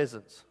His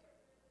presence.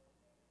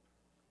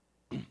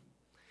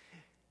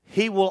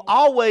 He will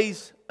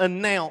always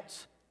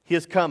announce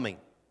His coming.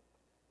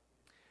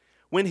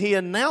 When He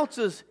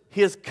announces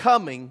His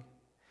coming,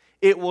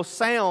 it will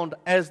sound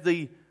as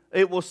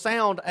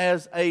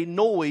a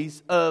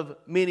noise of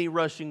many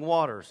rushing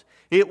waters.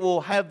 It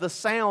will have the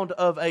sound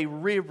of a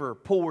river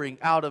pouring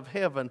out of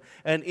heaven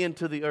and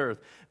into the earth.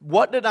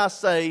 What did I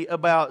say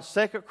about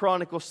 2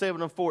 Chronicles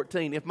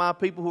 7:14? If my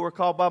people who are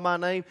called by my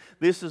name,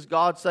 this is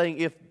God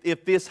saying,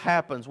 if this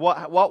happens,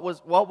 what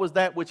was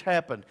that which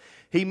happened?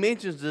 He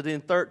mentions it in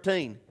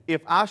 13.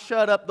 If I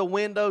shut up the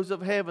windows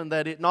of heaven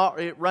that it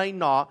rain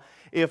not,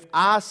 if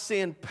I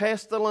send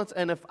pestilence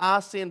and if I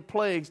send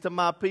plagues to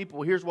my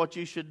people, here's what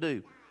you should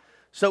do.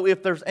 So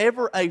if there's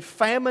ever a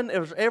famine, if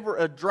there's ever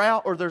a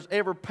drought, or there's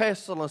ever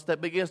pestilence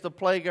that begins to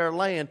plague our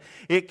land,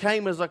 it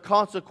came as a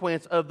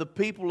consequence of the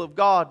people of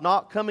God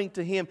not coming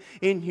to Him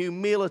in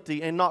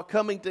humility and not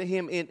coming to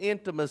Him in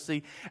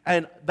intimacy.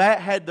 And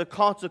that had the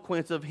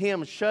consequence of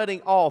Him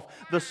shutting off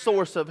the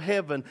source of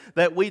heaven,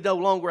 that we no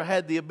longer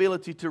had the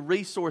ability to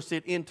resource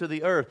it into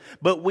the earth.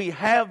 But we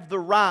have the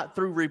right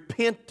through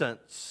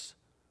repentance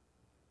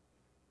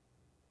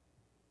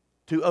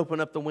to open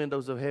up the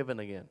windows of heaven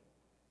again.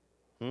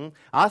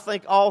 I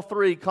think all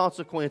three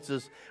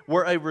consequences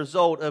were a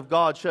result of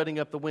God shutting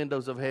up the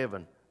windows of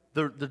heaven.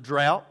 The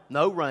drought,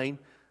 no rain,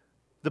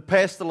 the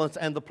pestilence,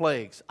 and the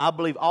plagues. I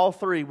believe all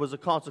three was a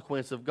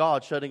consequence of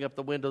God shutting up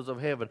the windows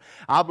of heaven.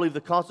 I believe the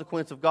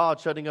consequence of God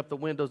shutting up the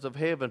windows of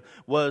heaven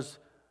was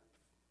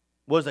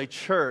a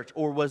church,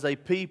 or was a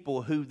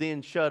people who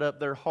then shut up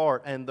their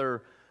heart and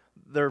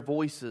their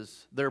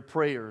voices, their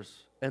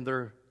prayers, and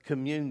their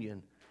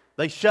communion.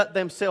 They shut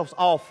themselves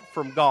off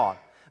from God.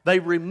 They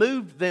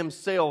removed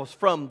themselves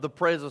from the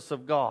presence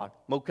of God.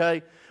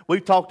 Okay?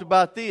 We've talked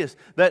about this,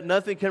 that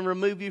nothing can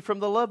remove you from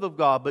the love of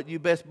God, but you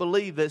best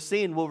believe that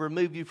sin will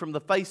remove you from the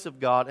face of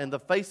God, and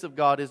the face of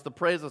God is the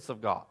presence of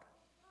God.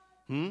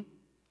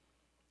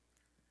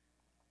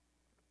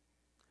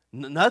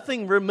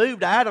 Nothing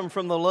removed Adam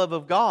from the love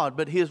of God,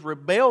 but his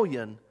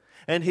rebellion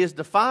and his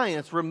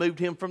defiance removed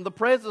him from the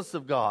presence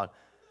of God.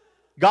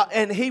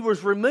 And he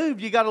was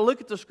removed. You got to look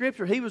at the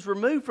scripture. He was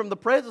removed from the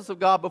presence of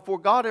God before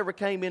God ever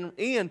came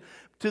in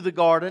to the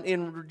garden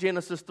in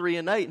Genesis 3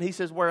 and 8. And He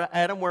says,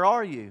 Adam, where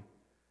are you?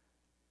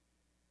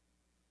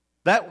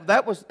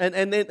 That was, and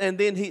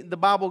then the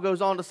Bible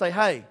goes on to say,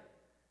 hey,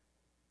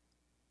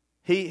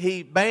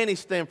 he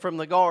banished them from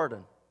the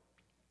garden.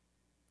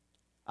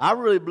 I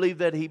really believe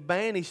that He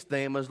banished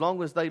them as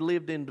long as they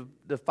lived in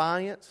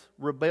defiance,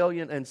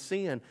 rebellion, and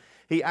sin.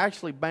 He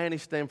actually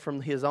banished them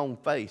from His own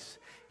face,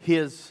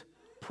 His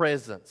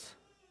presence.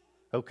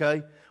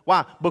 Okay?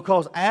 Why?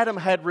 Because Adam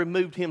had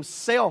removed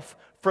himself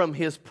from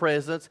His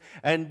presence,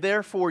 and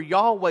therefore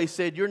Yahweh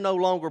said, you're no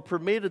longer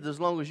permitted, as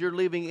long as you're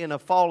living in a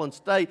fallen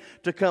state,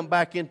 to come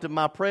back into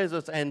my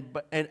presence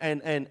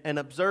and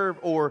observe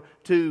or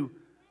to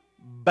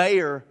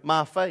bear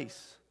my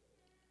face.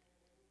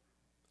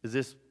 Is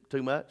this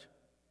too much?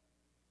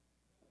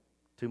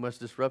 Too much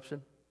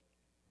disruption?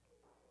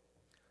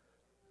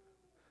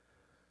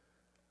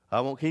 I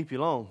won't keep you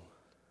long.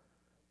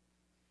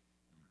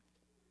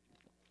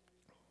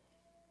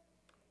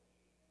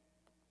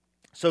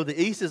 So the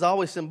east is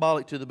always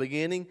symbolic to the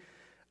beginning,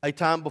 a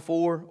time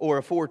before, or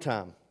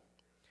aforetime.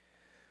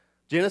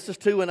 Genesis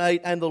 2 and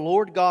 8, and the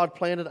Lord God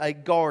planted a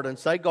garden.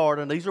 Say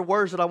garden. These are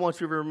words that I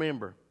want you to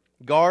remember.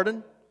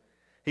 Garden.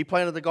 He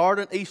planted the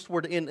garden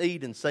eastward in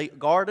Eden. Say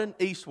garden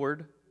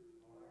eastward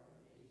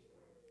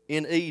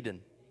in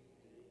Eden.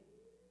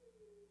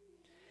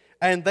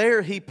 And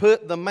there He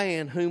put the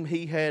man whom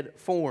He had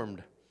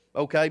formed.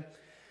 Okay?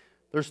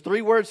 There's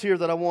three words here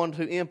that I want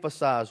to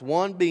emphasize.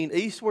 One being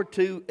eastward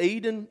to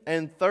Eden,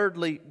 and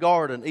thirdly,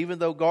 garden, even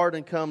though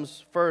garden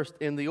comes first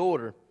in the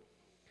order.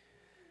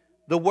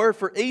 The word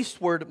for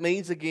eastward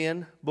means,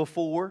 again,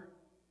 before,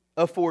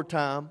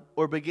 aforetime,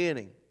 or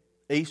beginning.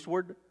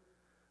 Eastward,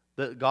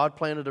 that God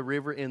planted a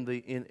river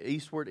in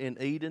eastward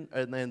in Eden,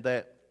 and then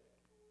that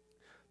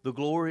the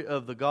glory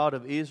of the God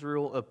of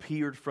Israel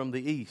appeared from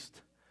the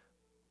east.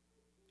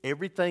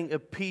 Everything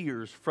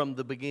appears from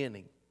the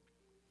beginning.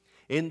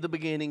 In the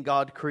beginning,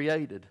 God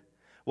created.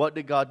 What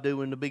did God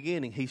do in the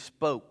beginning? He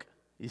spoke.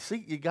 You see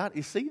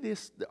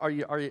this?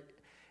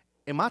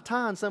 Am I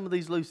tying some of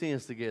these loose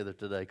ends together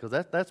today? Because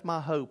that's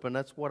my hope, and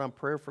that's what I'm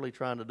prayerfully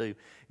trying to do,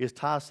 is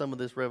tie some of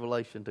this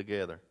revelation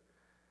together.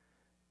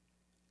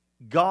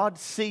 God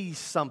sees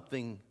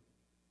something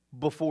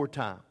before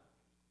time.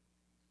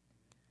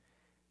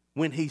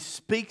 When He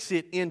speaks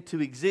it into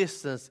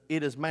existence,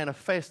 it is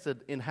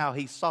manifested in how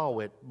He saw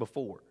it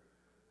before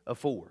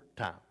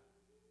time.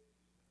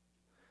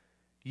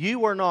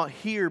 You are not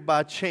here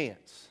by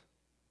chance.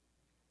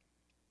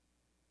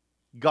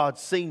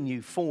 God's seen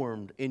you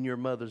formed in your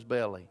mother's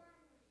belly.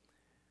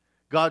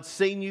 God's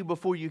seen you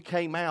before you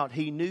came out.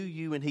 He knew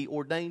you, and He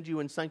ordained you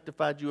and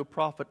sanctified you a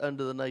prophet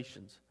unto the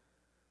nations.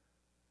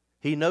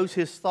 He knows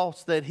His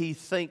thoughts that He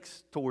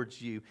thinks towards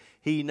you.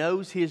 He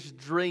knows His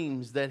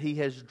dreams that He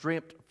has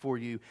dreamt for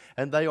you.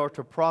 And they are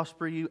to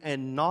prosper you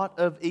and not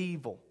of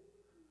evil,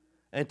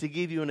 and to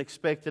give you an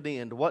expected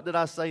end. What did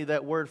I say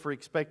that word for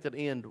expected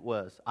end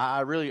was?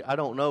 I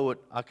don't know it.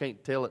 I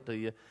can't tell it to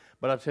you.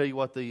 But I'll tell you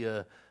what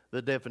the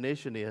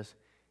definition is.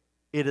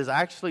 It is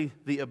actually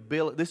the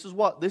ability. This is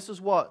what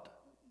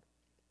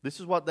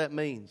that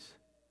means.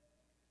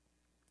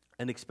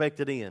 An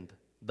expected end.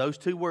 Those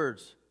two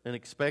words, an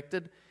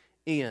expected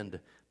end.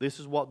 This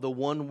is what the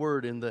one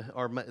word in the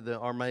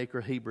Aramaic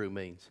or Hebrew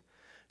means.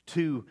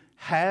 To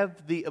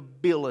have the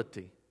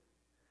ability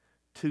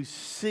to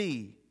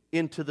see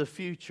into the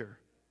future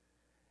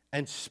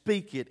and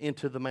speak it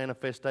into the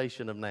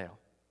manifestation of now.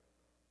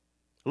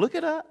 Look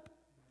it up.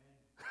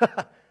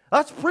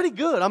 That's pretty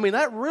good. I mean,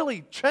 that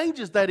really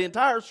changes that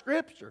entire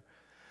scripture.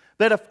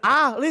 That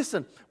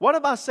what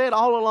have I said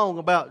all along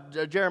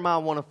about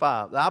Jeremiah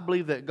 1:5? I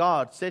believe that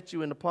God set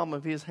you in the palm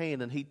of His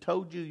hand and He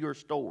told you your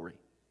story.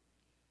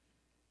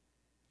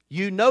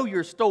 You know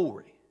your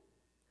story.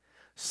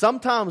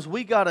 Sometimes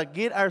we got to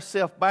get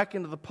ourselves back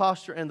into the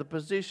posture and the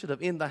position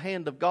of in the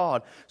hand of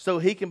God so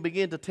He can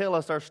begin to tell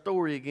us our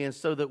story again,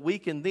 so that we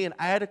can then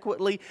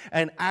adequately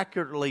and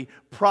accurately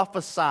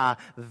prophesy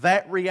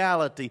that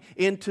reality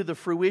into the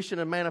fruition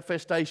and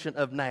manifestation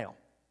of now.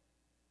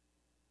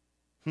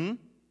 Let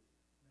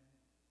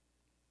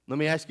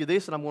me ask you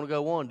this, and I'm going to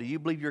go on. Do you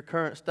believe your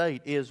current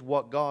state is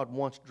what God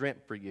once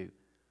dreamt for you?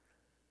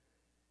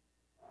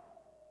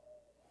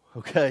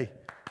 Okay,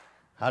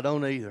 I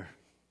don't either.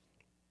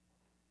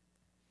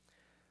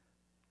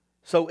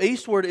 So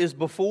eastward is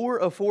before,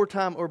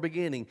 aforetime, or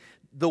beginning.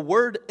 The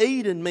word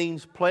Eden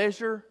means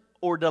pleasure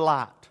or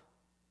delight.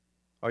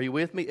 Are you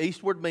with me?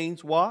 Eastward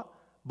means what?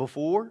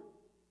 Before,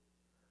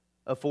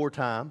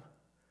 aforetime,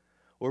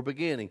 or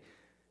beginning.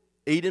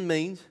 Eden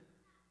means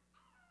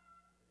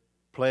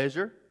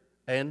pleasure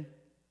and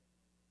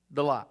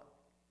delight.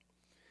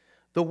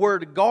 The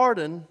word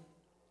garden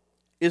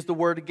is the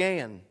word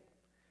Gan.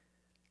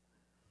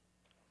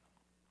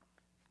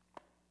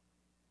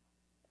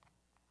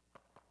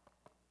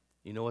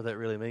 You know what that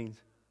really means?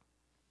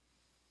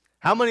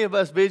 How many of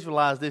us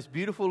visualize this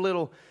beautiful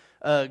little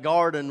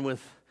garden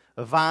with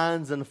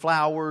vines and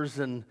flowers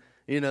and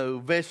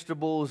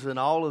vegetables and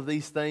all of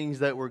these things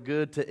that were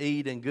good to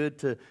eat and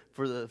good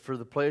for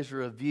the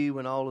pleasure of view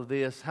and all of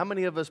this? How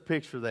many of us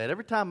picture that?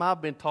 Every time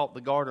I've been taught the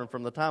garden,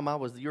 from the time I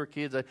was our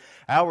kids,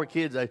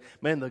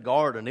 the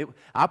garden.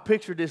 I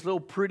pictured this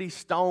little pretty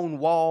stone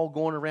wall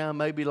going around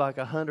maybe like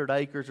 100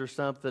 acres or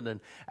something,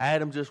 and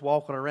Adam just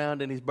walking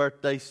around in his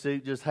birthday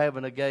suit, just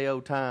having a gay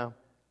old time.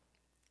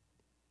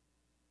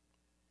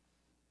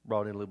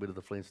 Brought in a little bit of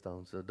the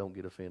Flintstones, so don't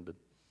get offended.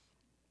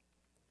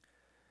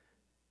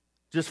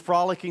 Just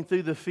frolicking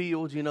through the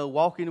fields,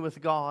 walking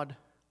with God.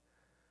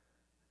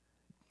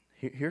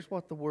 Here's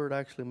what the word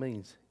actually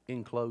means: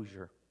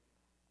 enclosure.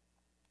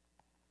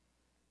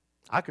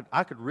 I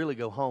could really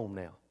go home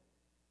now,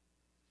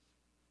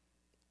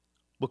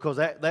 because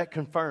that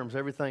confirms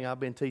everything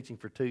I've been teaching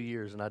for 2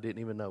 years and I didn't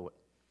even know it.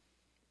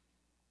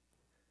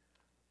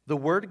 The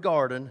word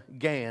garden,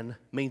 Gan,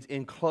 means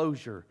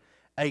enclosure.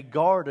 A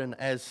garden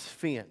as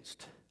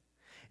fenced.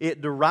 It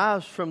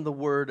derives from the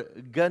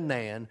word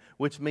ganan,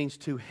 which means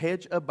to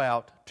hedge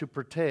about, to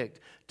protect,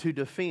 to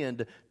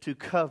defend, to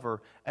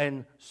cover,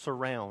 and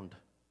surround.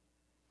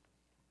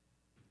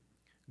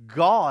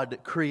 God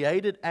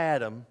created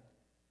Adam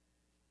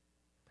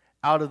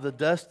out of the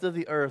dust of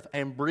the earth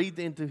and breathed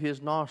into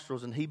his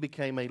nostrils, and he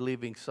became a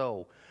living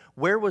soul.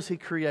 Where was he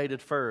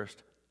created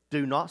first?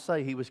 Do not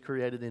say he was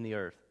created in the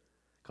earth,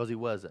 because he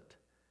wasn't.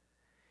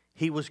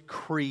 He was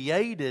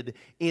created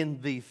in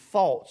the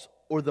thoughts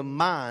or the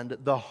mind,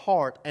 the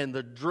heart, and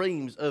the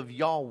dreams of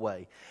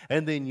Yahweh.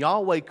 And then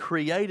Yahweh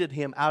created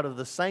him out of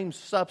the same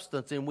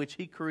substance in which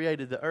he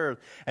created the earth.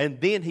 And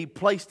then he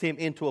placed him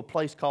into a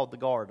place called the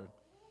garden.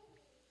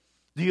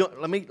 Do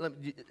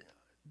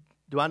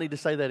I need to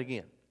say that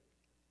again?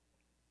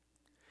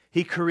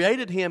 He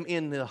created him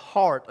in the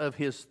heart of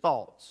his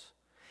thoughts.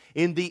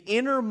 In the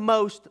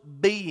innermost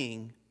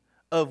being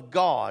of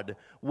God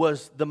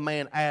was the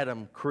man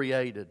Adam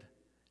created.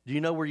 Do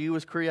you know where you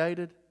was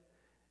created?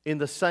 In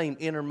the same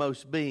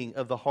innermost being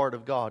of the heart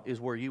of God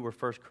is where you were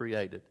first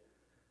created.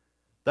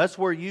 That's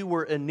where you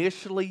were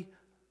initially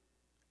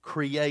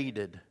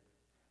created.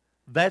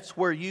 That's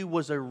where you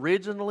was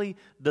originally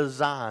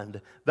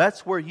designed.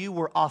 That's where you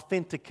were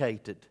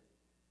authenticated.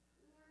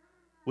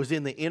 Was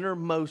in the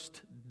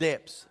innermost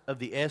depths of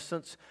the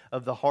essence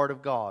of the heart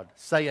of God.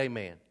 Say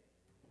amen.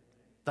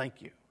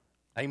 Thank you.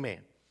 Amen.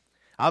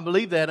 I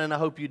believe that, and I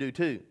hope you do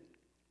too.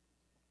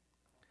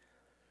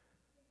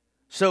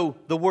 So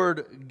the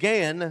word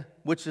gan,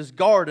 which is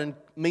garden,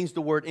 means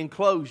the word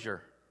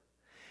enclosure.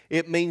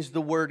 It means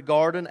the word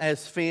garden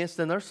as fenced,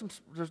 and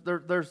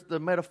there's the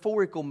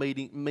metaphorical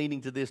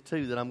meaning to this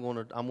too that I'm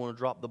going to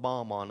drop the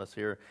bomb on us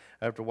here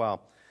after a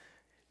while.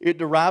 It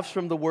derives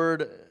from the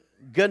word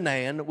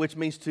ganan, which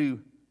means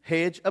to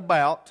hedge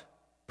about,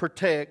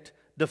 protect,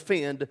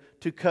 defend,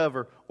 to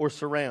cover, or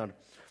surround.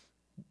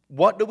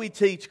 What do we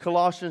teach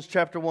Colossians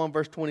chapter 1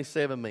 verse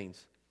 27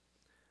 means?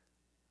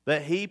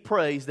 That he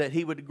prays that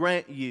he would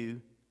grant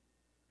you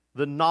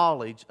the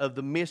knowledge of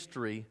the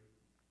mystery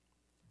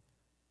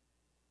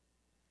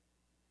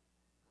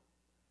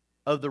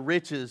of the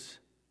riches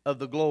of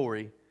the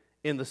glory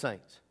in the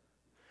saints.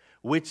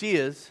 Which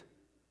is,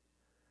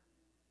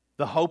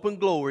 the hope and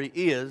glory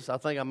is, I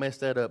think I messed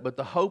that up, but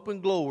the hope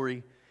and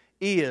glory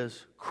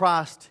is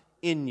Christ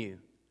in you.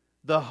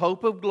 The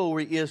hope of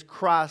glory is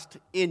Christ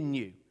in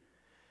you.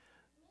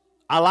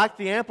 I like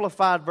the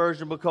Amplified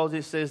version because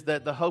it says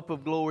that the hope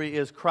of glory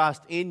is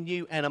Christ in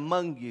you and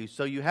among you.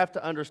 So you have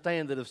to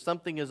understand that if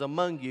something is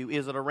among you,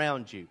 is it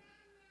around you?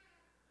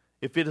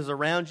 If it is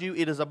around you,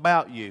 it is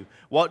about you.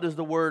 What does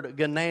the word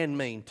ganan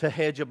mean? To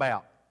hedge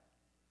about.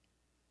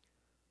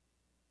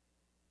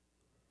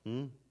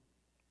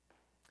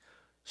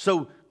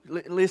 So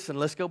listen,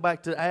 let's go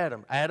back to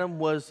Adam. Adam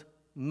was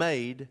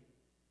made,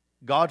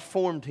 God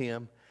formed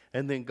him,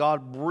 and then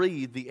God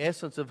breathed the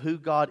essence of who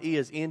God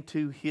is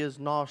into his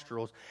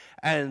nostrils.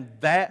 And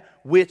that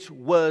which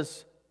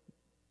was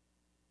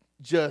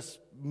just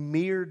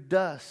mere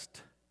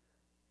dust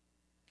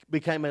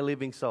became a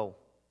living soul.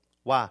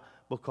 Why?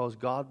 Because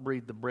God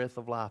breathed the breath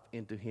of life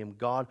into him.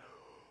 God,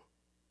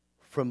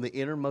 from the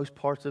innermost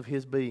parts of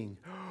his being,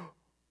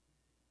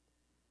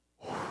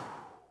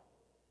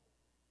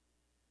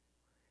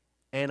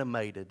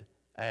 animated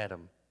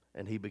Adam,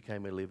 and he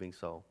became a living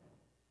soul.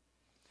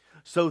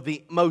 So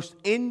the most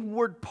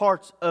inward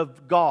parts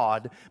of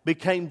God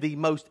became the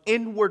most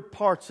inward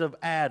parts of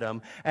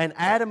Adam. And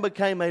Adam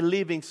became a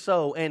living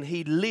soul, and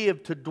he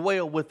lived to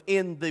dwell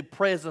within the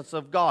presence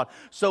of God.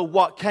 So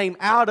what came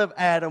out of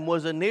Adam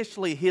was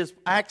initially his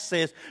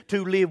access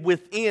to live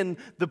within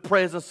the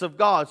presence of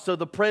God. So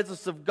the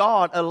presence of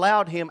God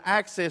allowed him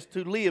access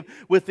to live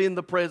within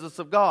the presence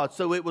of God.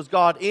 So it was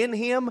God in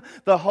him,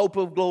 the hope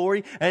of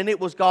glory, and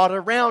it was God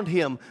around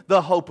him,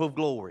 the hope of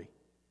glory.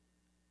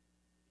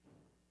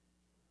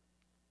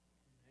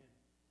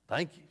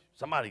 Thank you.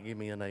 Somebody give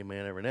me an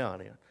amen every now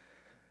and then.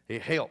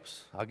 It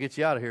helps. I'll get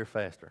you out of here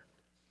faster.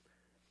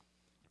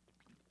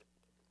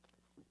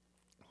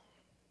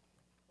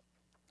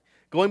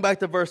 Going back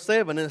to verse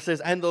 7, and it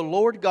says, "And the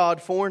Lord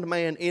God formed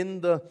man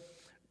in the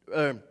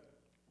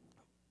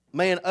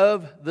man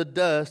of the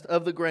dust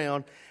of the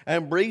ground,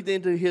 and breathed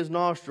into his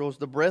nostrils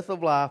the breath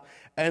of life,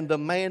 and the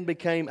man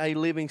became a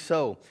living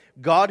soul."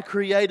 God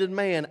created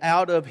man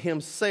out of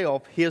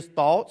himself, his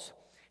thoughts,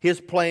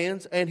 his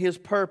plans, and his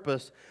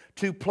purpose,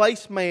 to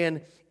place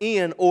man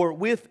in or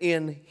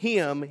within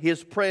him,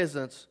 his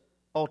presence,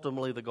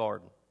 ultimately the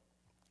garden.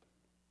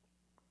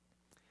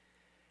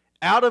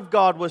 Out of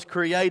God was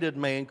created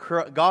man.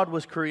 God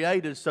was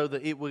created so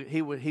that he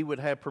would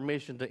have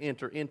permission to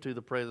enter into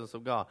the presence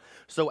of God.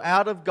 So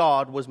out of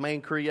God was man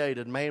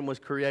created. Man was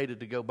created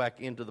to go back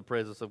into the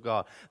presence of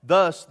God.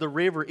 Thus, the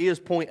river is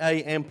point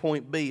A and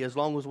point B. As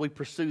long as we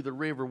pursue the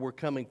river, we're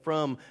coming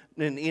from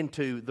and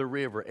into the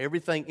river.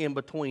 Everything in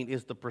between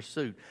is the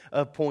pursuit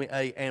of point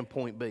A and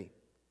point B.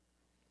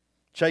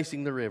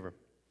 Chasing the river.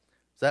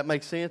 Does that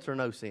make sense or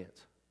no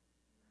sense?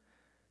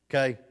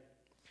 Okay.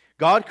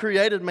 God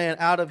created man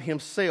out of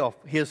himself,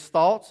 his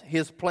thoughts,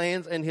 his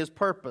plans, and his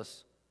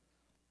purpose.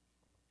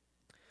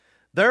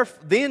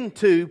 Then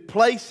to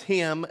place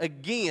him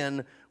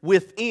again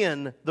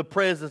within the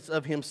presence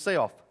of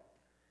himself.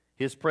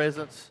 His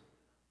presence,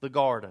 the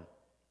garden.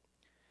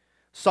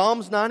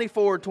 Psalms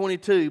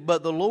 94:22,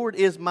 "But the Lord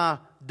is my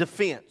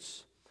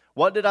defense."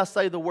 What did I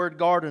say the word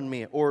garden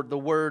meant, or the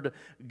word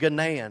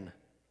ganan?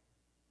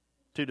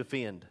 To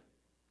defend.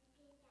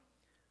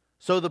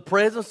 So the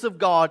presence of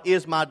God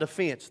is my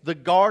defense. The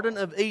Garden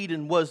of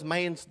Eden was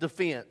man's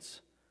defense.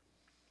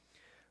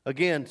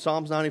 Again,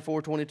 Psalms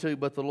 94:22,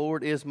 "But the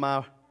Lord is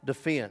my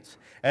defense,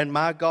 and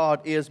my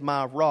God is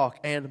my rock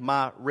and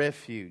my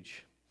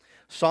refuge."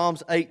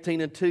 Psalms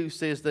 18:2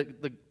 says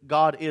that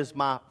God is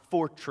my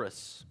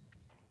fortress.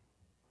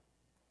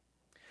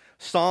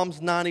 Psalms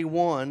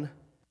 91,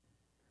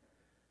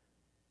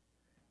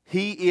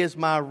 "He is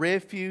my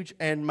refuge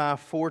and my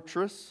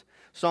fortress."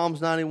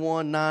 Psalms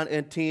 91, 9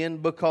 and 10,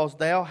 "Because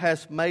thou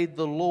hast made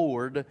the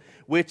Lord,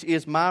 which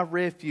is my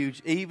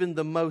refuge, even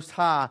the Most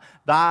High,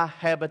 thy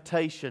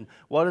habitation."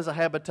 What is a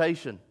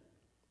habitation?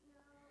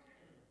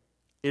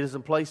 It is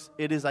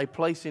a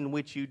place in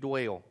which you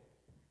dwell.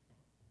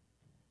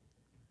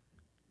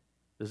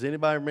 Does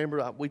anybody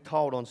remember? We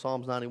taught on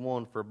Psalms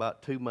 91 for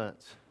about 2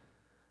 months.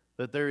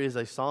 That there is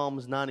a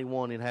Psalms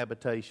 91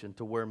 inhabitation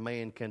to where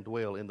man can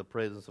dwell in the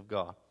presence of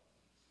God.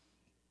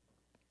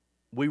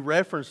 We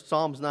referenced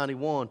Psalms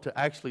 91 to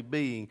actually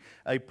being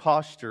a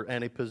posture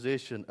and a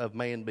position of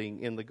man being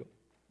in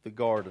the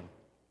garden.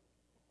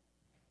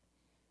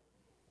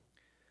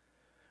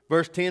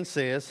 Verse 10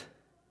 says,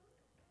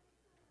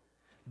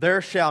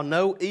 "There shall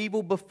no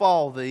evil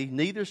befall thee,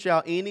 neither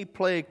shall any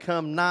plague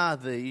come nigh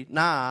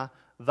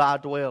thy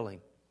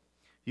dwelling."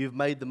 You've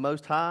made the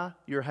Most High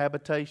your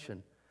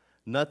habitation.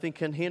 Nothing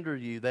can hinder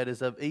you that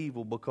is of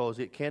evil, because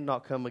it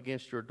cannot come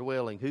against your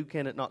dwelling. Who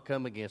can it not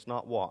come against?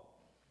 Not what?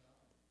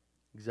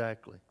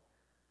 Exactly.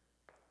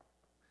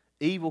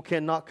 Evil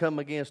cannot come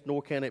against,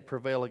 nor can it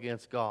prevail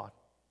against God.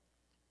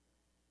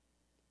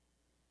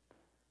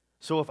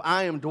 So if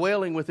I am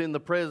dwelling within the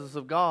presence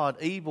of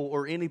God, evil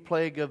or any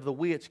plague of the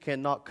witch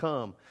cannot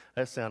come.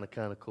 That sounded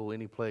kind of cool.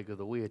 Any plague of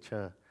the witch,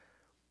 huh?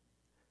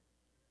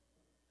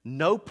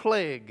 No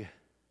plague,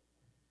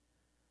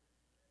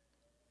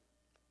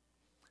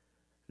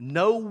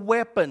 no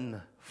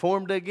weapon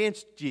formed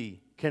against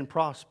ye can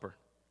prosper.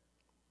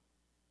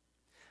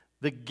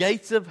 The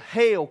gates of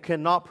hell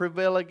cannot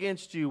prevail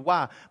against you.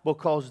 Why?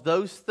 Because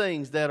those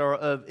things that are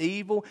of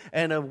evil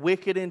and of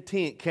wicked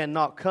intent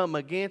cannot come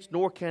against,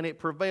 nor can it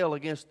prevail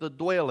against the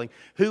dwelling.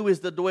 Who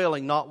is the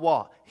dwelling? Not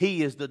what?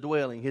 He is the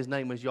dwelling. His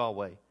name is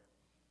Yahweh.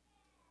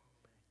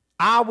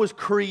 I was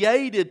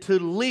created to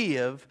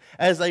live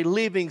as a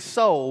living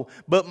soul,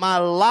 but my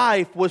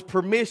life was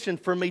permission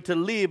for me to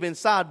live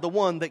inside the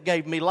one that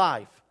gave me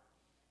life.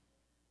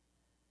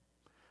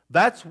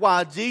 That's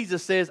why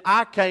Jesus says,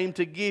 I came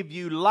to give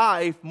you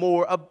life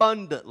more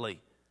abundantly.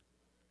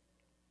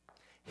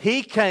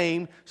 He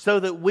came so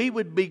that we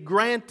would be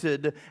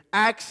granted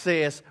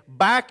access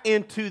back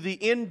into the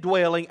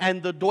indwelling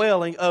and the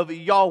dwelling of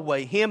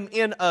Yahweh. Him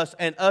in us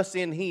and us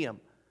in Him.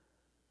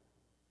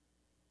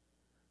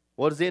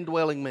 What does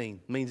indwelling mean?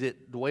 It means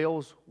it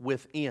dwells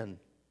within.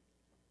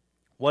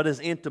 What is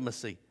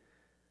intimacy?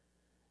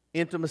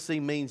 Intimacy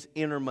means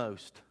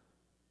innermost.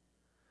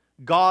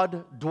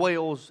 God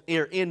dwells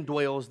or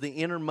indwells the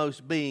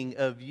innermost being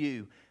of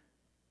you.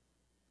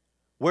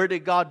 Where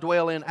did God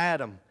dwell in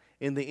Adam?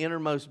 In the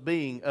innermost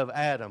being of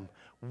Adam.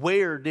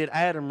 Where did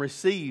Adam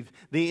receive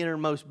the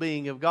innermost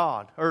being of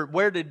God? Or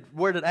where did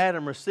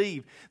Adam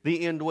receive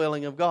the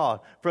indwelling of God?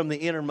 From the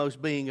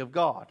innermost being of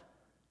God.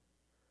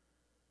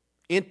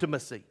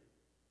 Intimacy.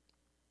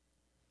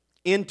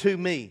 Into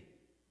me,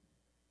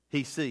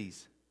 He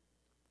sees.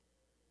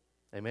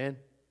 Amen?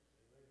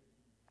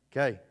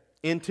 Okay.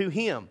 Into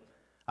Him,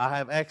 I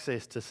have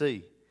access to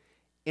see.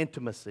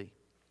 Intimacy.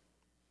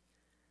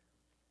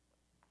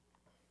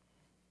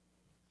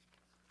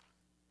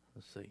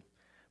 Let's see.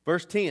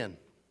 Verse 10.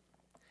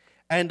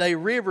 And a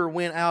river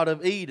went out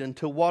of Eden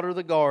to water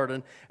the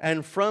garden,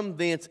 and from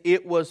thence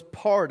it was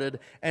parted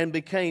and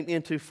became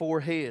into 4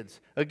 heads.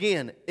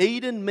 Again,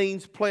 Eden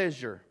means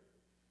pleasure.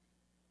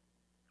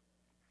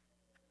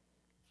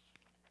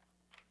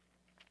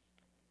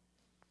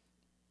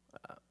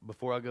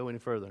 Before I go any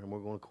further, and we're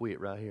going to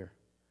quit right here.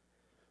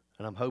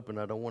 And I'm hoping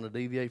I don't want to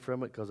deviate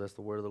from it because that's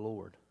the word of the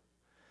Lord.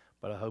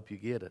 But I hope you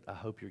get it. I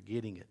hope you're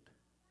getting it.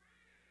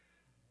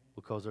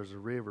 Because there's a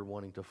river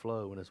wanting to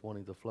flow, and it's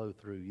wanting to flow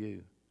through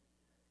you.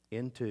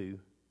 Into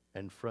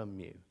and from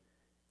you.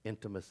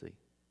 Intimacy.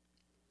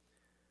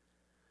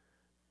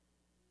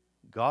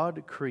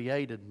 God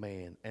created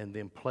man and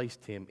then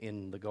placed him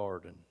in the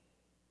garden.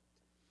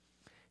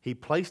 He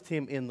placed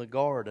him in the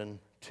garden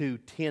to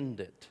tend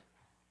it.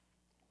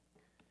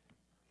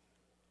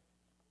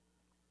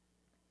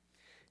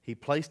 He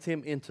placed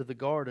him into the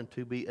garden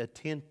to be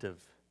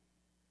attentive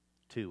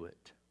to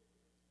it.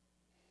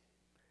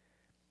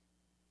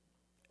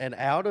 And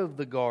out of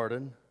the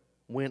garden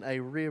went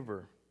a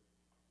river.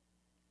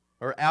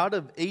 Or out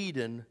of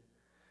Eden,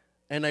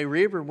 and a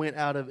river went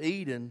out of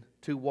Eden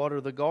to water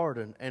the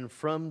garden, and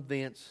from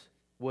thence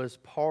was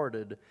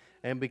parted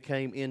and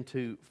became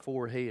into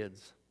 4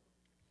 heads.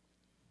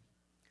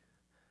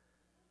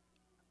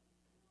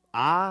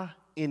 I,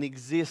 in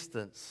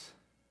existence,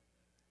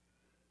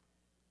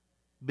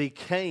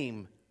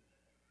 became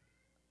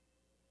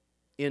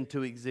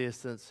into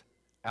existence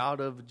out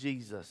of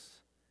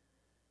Jesus.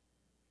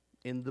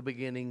 In the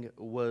beginning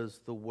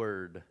was the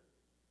Word.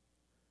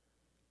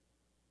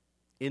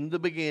 In the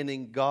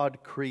beginning, God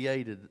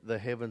created the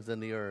heavens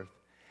and the earth.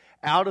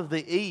 Out of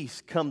the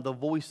east come the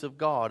voice of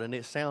God, and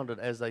it sounded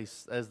as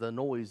the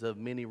noise of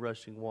many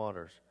rushing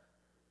waters.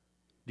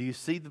 Do you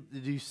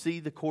see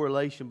the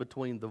correlation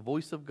between the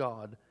voice of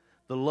God,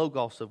 the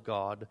Logos of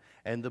God,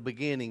 and the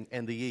beginning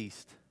and the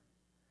east?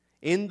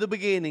 In the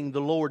beginning, the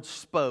Lord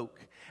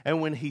spoke,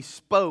 and when He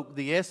spoke,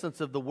 the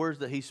essence of the words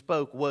that He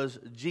spoke was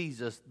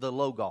Jesus, the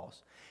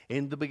Logos.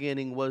 In the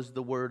beginning was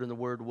the Word, and the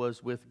Word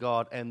was with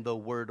God, and the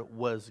Word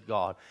was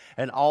God.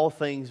 And all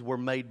things were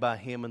made by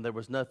Him, and there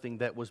was nothing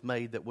that was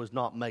made that was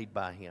not made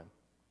by Him.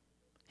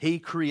 He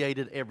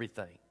created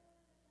everything.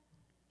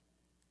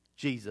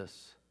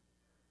 Jesus.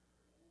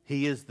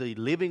 He is the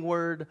living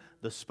Word,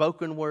 the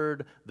spoken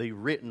Word, the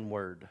written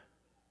Word.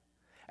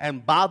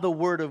 And by the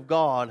Word of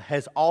God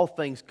has all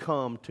things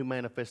come to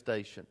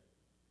manifestation.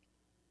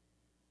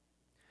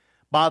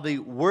 By the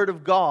Word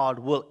of God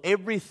will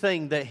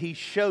everything that He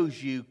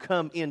shows you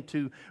come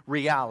into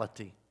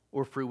reality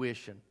or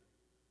fruition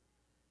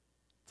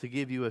to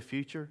give you a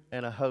future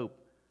and a hope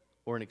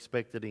or an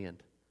expected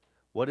end.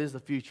 What is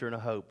the future and a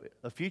hope?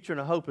 A future and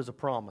a hope is a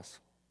promise.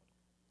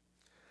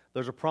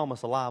 There's a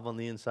promise alive on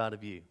the inside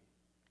of you.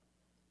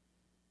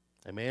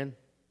 Amen?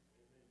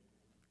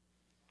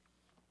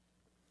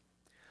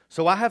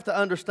 So I have to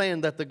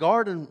understand that the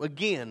garden,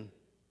 again,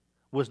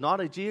 was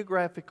not a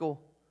geographical,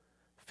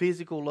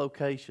 physical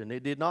location.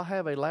 It did not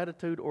have a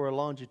latitude or a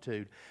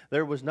longitude.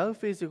 There was no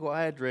physical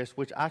address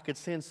which I could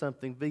send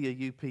something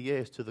via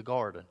UPS to the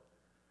garden.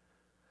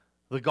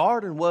 The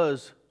garden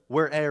was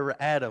wherever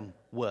Adam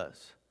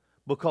was.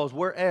 Because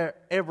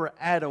wherever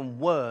Adam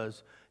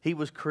was, he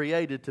was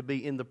created to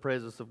be in the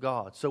presence of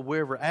God. So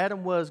wherever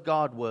Adam was,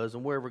 God was.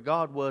 And wherever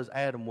God was,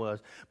 Adam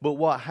was. But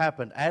what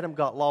happened? Adam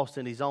got lost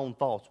in his own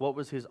thoughts. What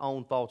was his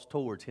own thoughts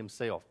towards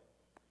himself?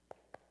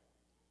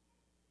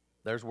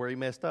 There's where he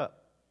messed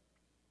up.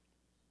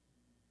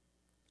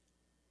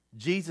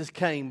 Jesus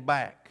came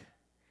back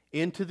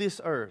into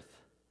this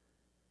earth.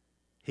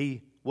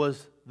 He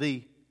was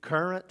the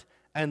current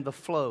and the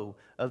flow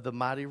of the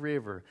mighty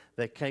river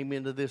that came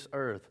into this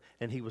earth.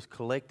 And He was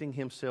collecting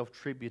Himself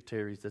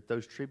tributaries, that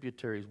those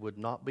tributaries would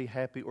not be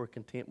happy or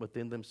content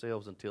within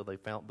themselves until they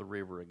found the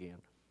river again.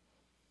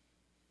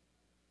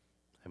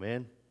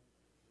 Amen?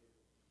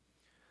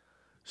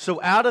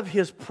 So out of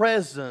His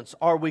presence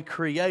are we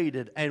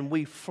created, and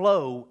we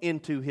flow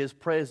into His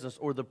presence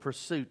or the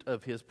pursuit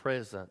of His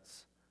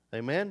presence.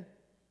 Amen?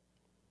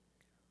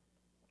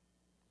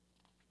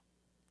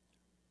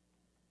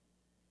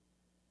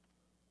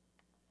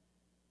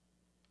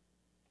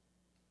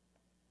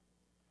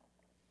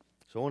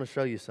 So I want to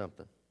show you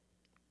something.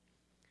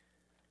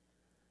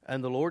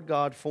 And the Lord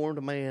God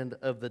formed man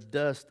of the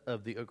dust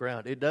of the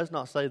ground. It does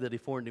not say that He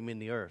formed him in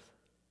the earth.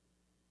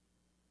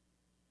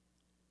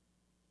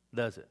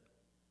 Does it?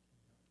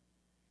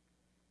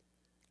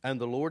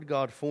 And the Lord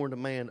God formed a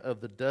man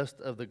of the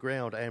dust of the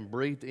ground and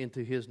breathed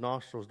into his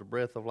nostrils the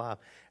breath of life.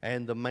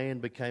 And the man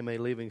became a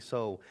living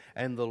soul.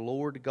 And the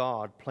Lord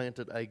God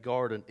planted a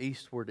garden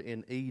eastward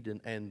in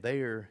Eden, and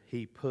there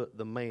He put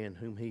the man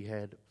whom He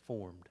had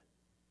formed.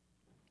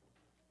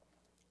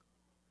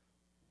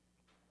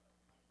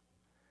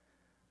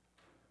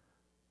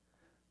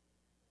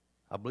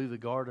 I believe the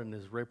garden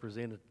is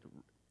represented.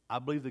 I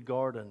believe the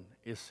garden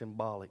is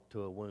symbolic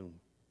to a womb.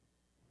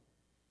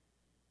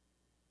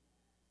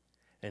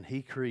 And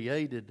He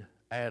created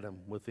Adam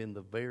within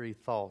the very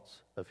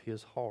thoughts of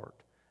his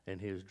heart and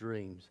his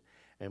dreams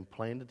and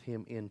planted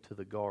him into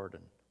the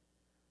garden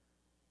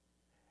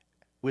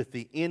with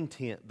the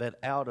intent that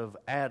out of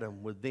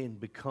Adam would then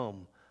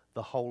become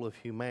the whole of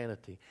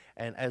humanity.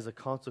 And as a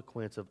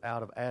consequence of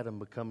out of Adam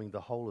becoming the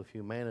whole of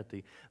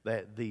humanity,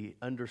 that the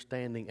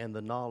understanding and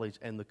the knowledge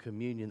and the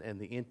communion and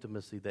the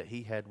intimacy that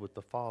he had with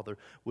the Father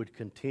would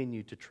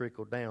continue to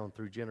trickle down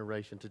through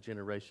generation to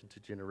generation to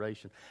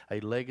generation.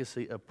 A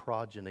legacy of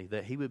progeny,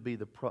 that he would be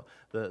the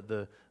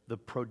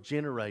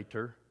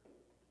progenitor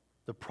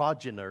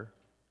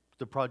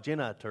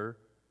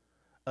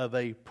of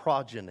a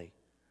progeny,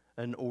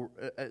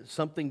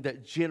 something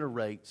that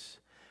generates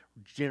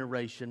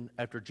generation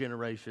after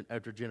generation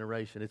after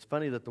generation. It's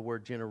funny that the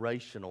word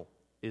generational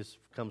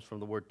comes from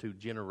the word to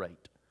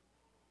generate.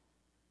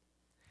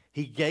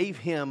 He gave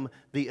him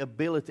the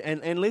ability,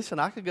 and listen,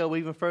 I could go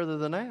even further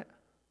than that.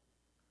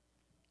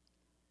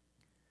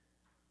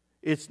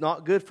 It's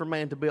not good for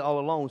man to be all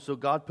alone, so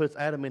God puts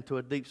Adam into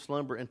a deep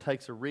slumber and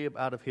takes a rib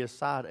out of his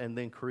side and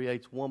then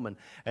creates woman.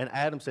 And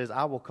Adam says,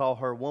 I will call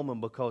her woman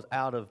because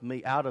out of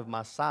me, out of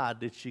my side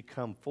did she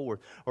come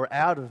forth, or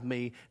out of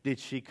me did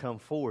she come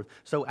forth.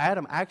 So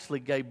Adam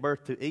actually gave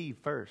birth to Eve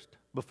first,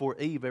 before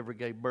Eve ever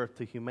gave birth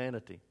to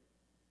humanity.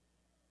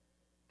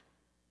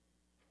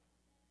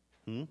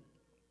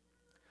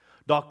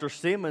 Dr.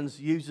 Simmons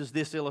uses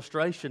this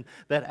illustration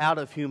that out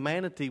of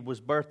humanity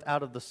was birthed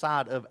out of the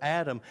side of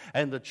Adam.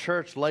 And the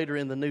church later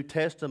in the New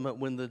Testament,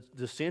 when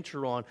the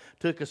centurion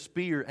took a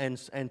spear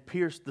and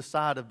pierced the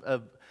side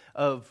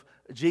of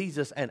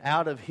Jesus, and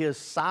out of his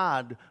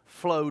side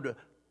flowed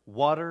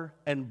water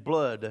and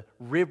blood,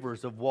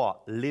 rivers of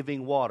what?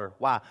 Living water.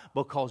 Why?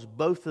 Because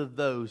both of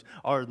those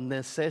are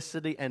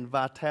necessity and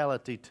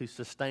vitality to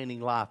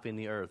sustaining life in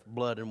the earth,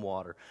 blood and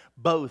water.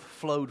 Both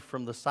flowed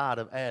from the side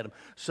of Adam.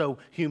 So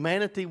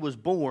humanity was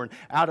born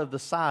out of the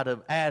side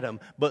of Adam,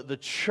 but the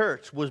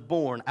church was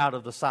born out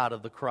of the side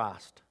of the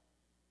Christ.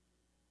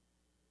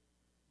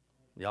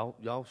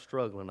 Y'all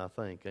struggling, I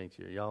think, ain't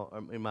you? Y'all,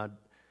 in my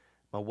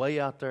way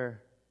out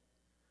there,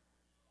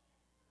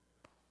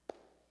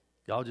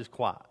 y'all just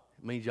quiet.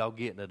 It means y'all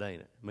getting it,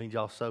 ain't it? It means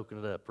y'all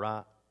soaking it up,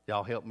 right?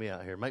 Y'all help me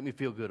out here. Make me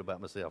feel good about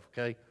myself,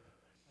 okay?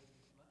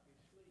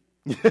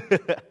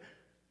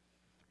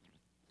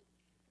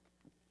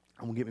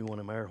 I'm going to get me one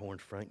of them air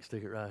horns, Frank.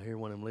 Stick it right here,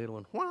 one of them little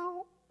ones.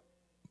 Wow.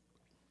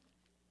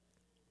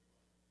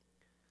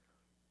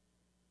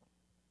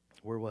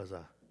 Where was I?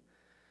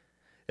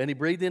 And he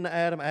breathed into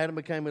Adam. Adam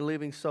became a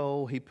living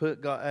soul. He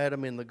put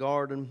Adam in the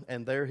garden,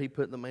 and there he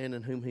put the man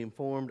in whom he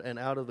formed. And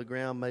out of the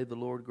ground made the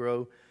Lord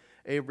grow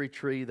every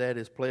tree that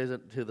is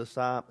pleasant to the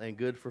sight and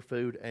good for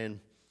food,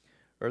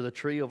 or the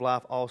tree of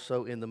life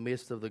also in the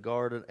midst of the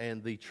garden,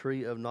 and the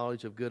tree of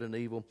knowledge of good and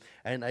evil.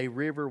 And a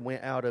river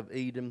went out of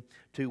Eden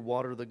to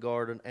water the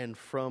garden, and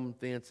from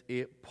thence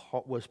it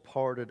was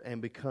parted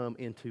and become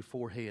into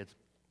four heads.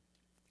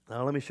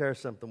 Now let me share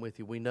something with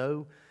you. We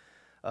know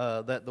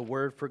that the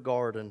word for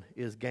garden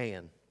is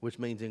gan, which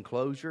means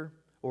enclosure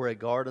or a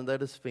garden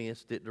that is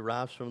fenced. It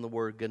derives from the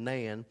word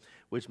ganan,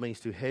 which means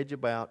to hedge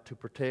about, to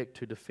protect,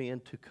 to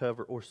defend, to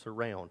cover, or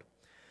surround.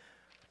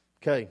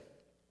 Okay,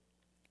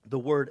 the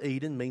word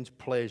Eden means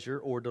pleasure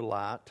or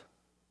delight.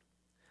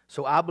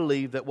 So I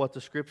believe that what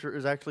the Scripture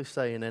is actually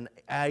saying,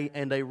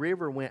 and a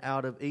river went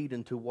out of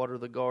Eden to water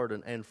the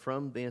garden, and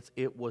from thence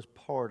it was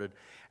parted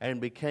and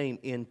became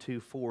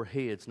into four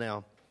heads.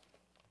 Now,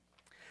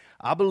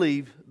 I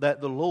believe that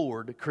the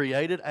Lord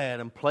created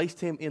Adam, placed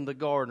him in the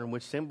garden,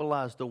 which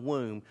symbolized the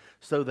womb,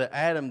 so that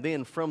Adam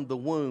then from the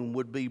womb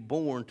would be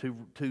born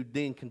to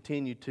then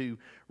continue to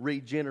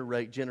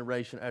regenerate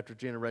generation after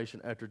generation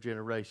after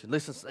generation.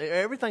 Listen,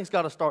 everything's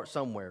got to start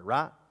somewhere,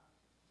 right?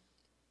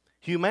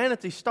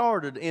 Humanity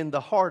started in the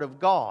heart of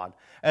God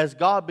as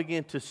God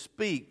began to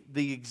speak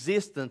the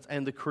existence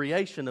and the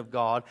creation of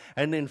God,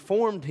 and then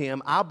formed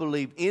him, I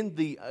believe,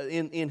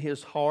 in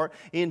his heart,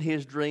 in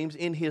his dreams,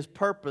 in his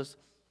purpose,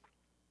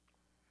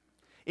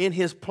 in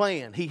his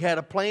plan. He had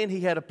a plan,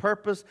 he had a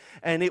purpose,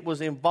 and it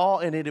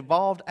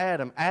involved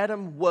Adam.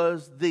 Adam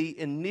was the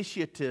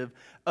initiative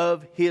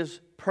of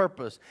his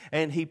purpose,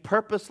 and he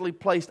purposely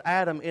placed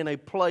Adam in a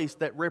place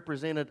that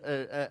represented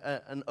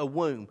a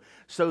womb,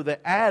 so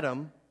that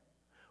Adam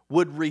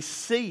would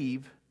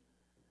receive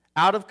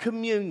out of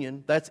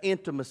communion, that's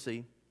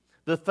intimacy,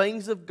 the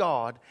things of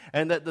God,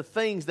 and that the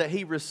things that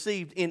he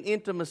received in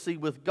intimacy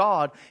with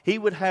God, he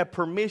would have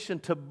permission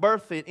to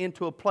birth it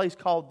into a place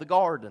called the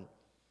garden.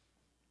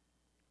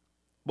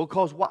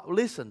 Because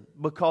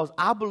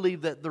I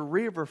believe that the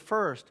river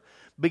first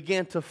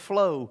began to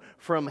flow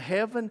from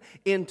heaven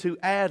into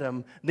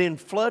Adam, then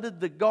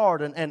flooded the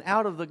garden, and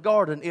out of the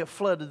garden it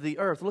flooded the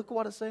earth. Look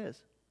what it says.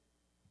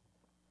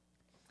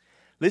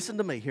 Listen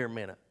to me here a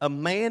minute. A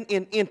man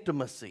in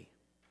intimacy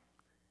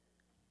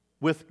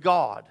with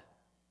God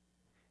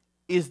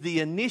is the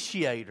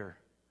initiator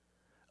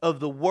of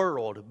the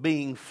world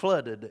being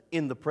flooded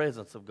in the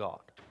presence of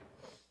God.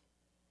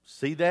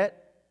 See that?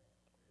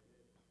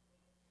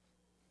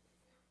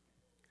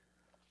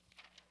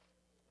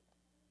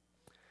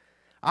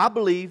 I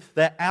believe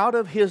that out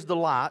of his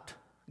delight,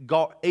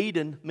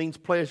 Eden means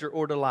pleasure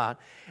or delight,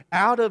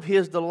 out of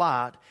his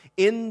delight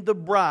in the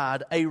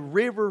bride a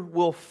river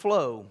will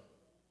flow,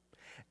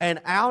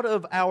 and out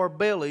of our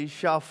bellies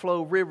shall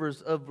flow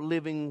rivers of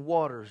living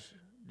waters.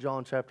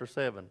 John chapter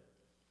 7.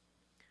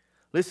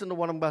 Listen to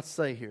what I'm about to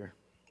say here.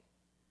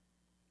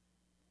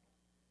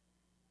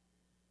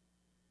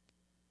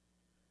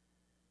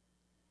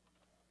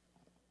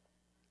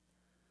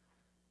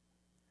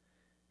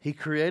 He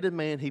created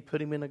man, he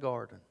put him in a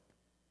garden.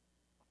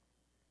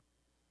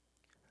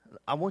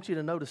 I want you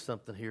to notice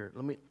something here.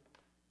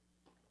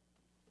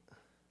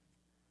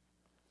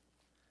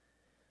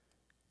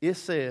 It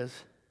says,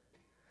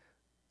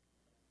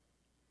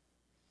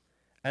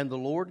 and the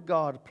Lord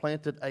God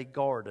planted a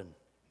garden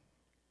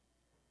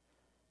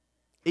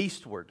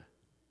eastward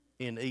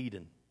in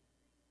Eden.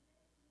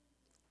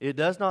 It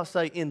does not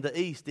say in the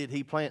east did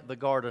he plant the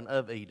Garden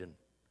of Eden.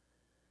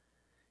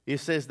 It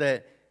says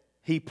that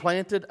he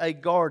planted a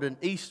garden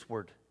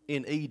eastward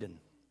in Eden.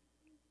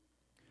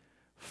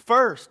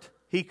 First,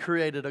 he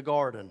created a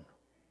garden.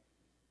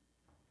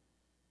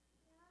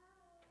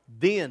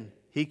 Then,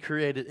 he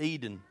created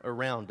Eden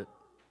around it.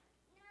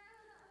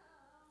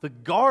 The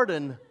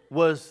garden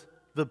was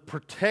the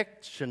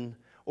protection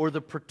or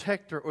the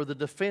protector or the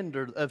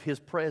defender of his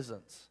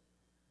presence.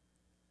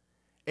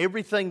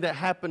 Everything that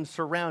happened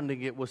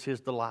surrounding it was his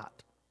delight.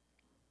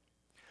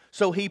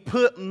 So he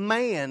put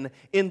man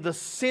in the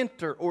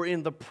center or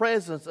in the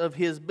presence of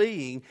his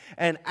being,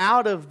 and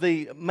out of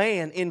the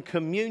man in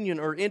communion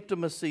or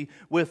intimacy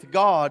with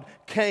God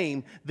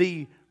came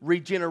the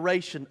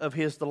regeneration of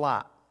his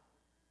delight.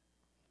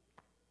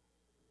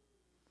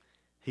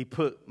 He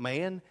put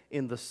man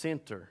in the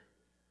center.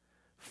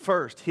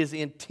 First, his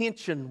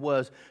intention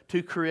was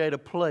to create a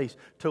place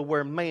to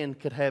where man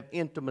could have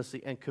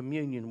intimacy and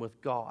communion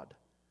with God.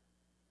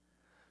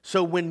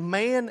 So when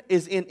man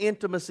is in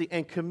intimacy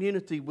and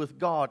community with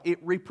God, it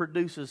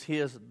reproduces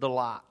his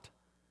delight.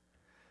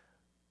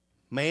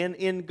 Man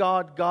in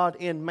God, God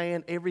in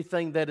man,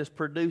 everything that is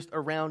produced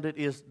around it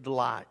is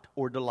delight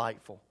or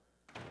delightful.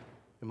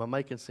 Am I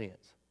making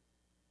sense?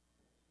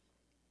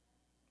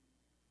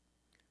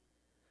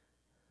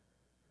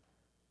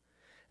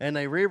 And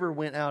a river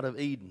went out of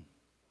Eden.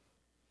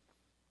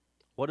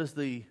 What is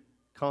the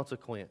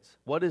consequence?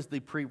 What is the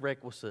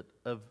prerequisite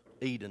of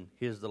Eden,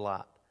 his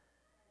delight?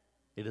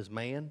 It is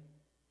man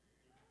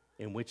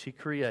in which he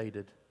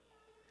created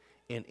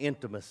in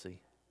intimacy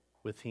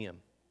with him.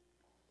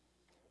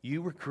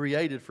 You were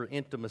created for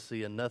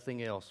intimacy and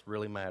nothing else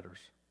really matters.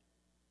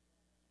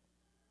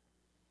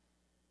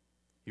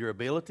 Your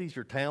abilities,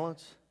 your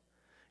talents,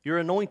 your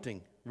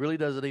anointing really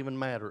doesn't even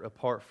matter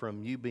apart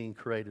from you being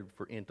created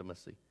for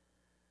intimacy.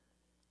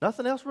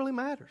 Nothing else really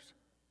matters.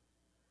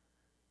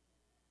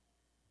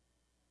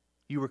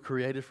 You were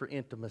created for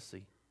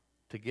intimacy,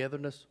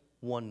 togetherness,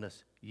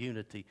 oneness,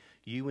 unity.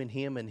 You in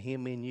him and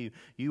him in you.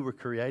 You were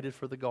created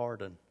for the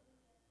garden.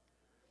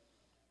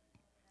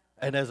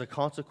 And as a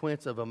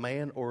consequence of a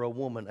man or a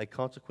woman, a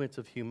consequence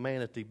of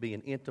humanity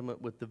being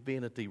intimate with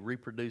divinity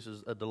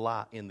reproduces a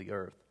delight in the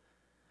earth.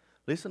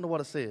 Listen to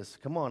what it says.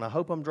 Come on, I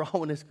hope I'm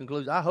drawing this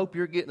conclusion. I hope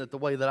you're getting it the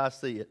way that I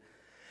see it.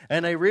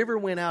 And a river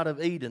went out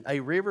of Eden. A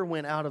river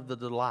went out of the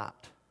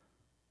delight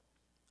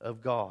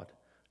of God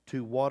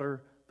to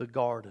water the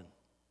garden.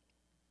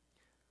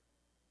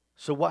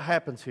 So what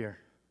happens here?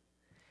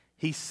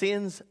 He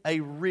sends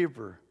a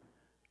river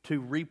to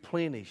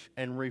replenish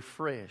and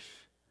refresh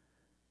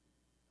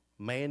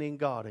man in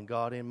God and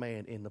God in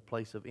man in the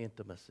place of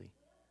intimacy.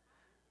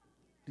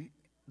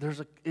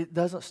 It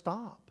doesn't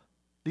stop.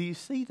 Do you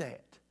see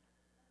that?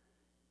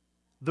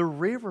 The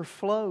river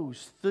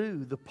flows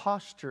through the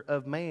posture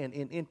of man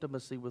in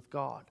intimacy with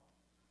God.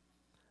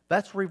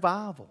 That's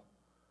revival.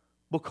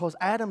 Because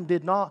Adam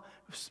did not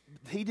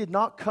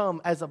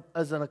come as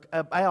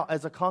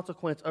a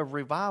consequence of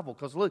revival.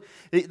 Because look,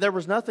 there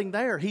was nothing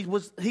there. He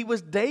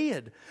was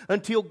dead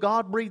until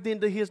God breathed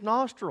into his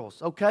nostrils.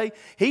 Okay,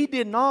 he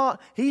did not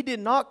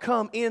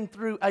come in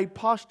through a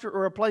posture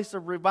or a place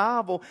of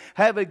revival,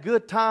 have a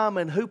good time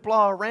and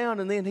hoopla around,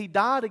 and then he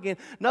died again.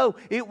 No,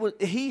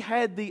 he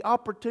had the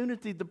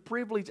opportunity, the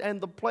privilege, and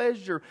the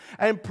pleasure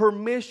and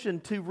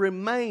permission to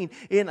remain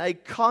in a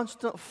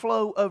constant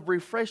flow of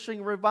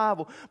refreshing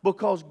revival.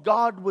 Because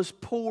God was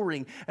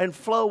pouring and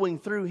flowing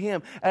through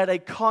him at a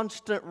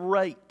constant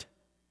rate.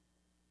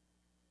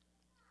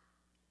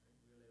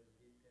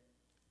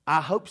 I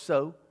hope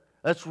so.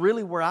 That's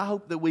really where I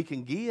hope that we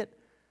can get.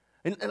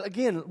 And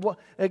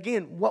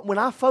when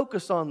I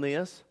focus on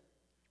this,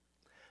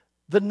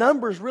 the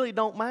numbers really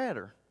don't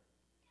matter.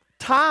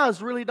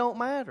 Tithes really don't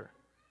matter.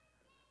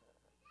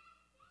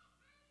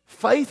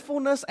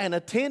 Faithfulness and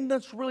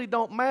attendance really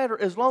don't matter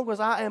as long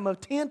as I am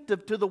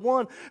attentive to the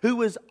one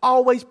who is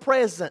always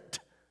present.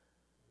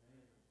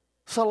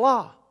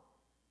 Salah.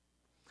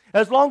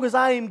 As long as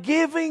I am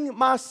giving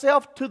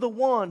myself to the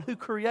one who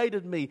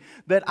created me,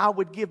 that I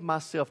would give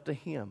myself to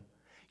him.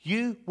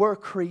 You were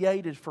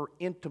created for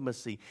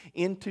intimacy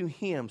into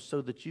him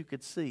so that you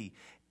could see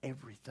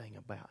everything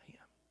about him.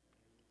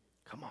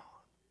 Come on.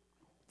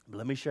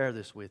 Let me share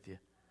this with you.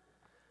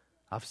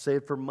 I've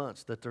said for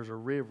months that there's a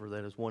river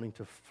that is wanting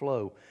to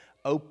flow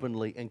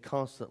openly and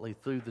constantly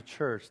through the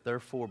church.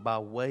 Therefore, by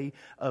way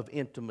of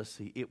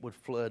intimacy, it would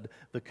flood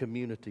the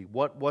community.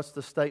 What's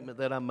the statement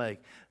that I make?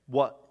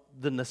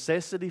 The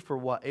necessity for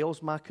what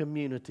ails my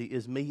community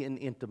is me in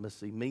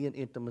intimacy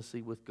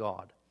with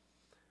God.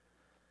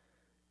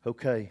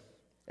 Okay,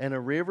 and a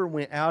river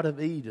went out of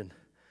Eden.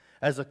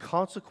 As a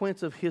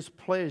consequence of his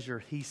pleasure,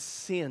 he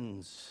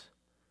sins.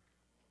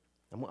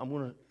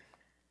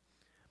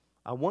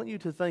 I want you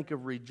to think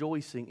of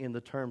rejoicing in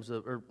the terms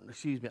of,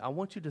 I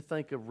want you to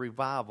think of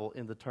revival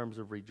in the terms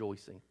of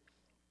rejoicing.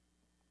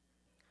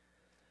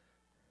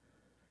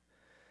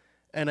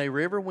 And a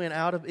river went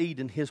out of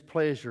Eden, his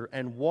pleasure,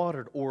 and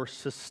watered or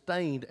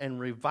sustained and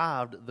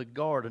revived the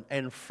garden.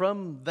 And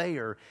from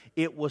there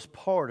it was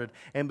parted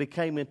and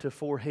became into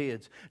four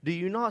heads. Do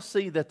you not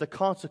see that the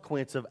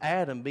consequence of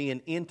Adam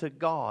being into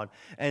God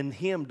and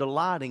him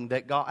delighting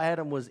that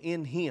Adam was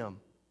in him?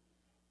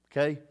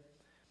 Okay?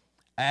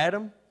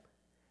 Adam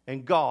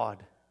and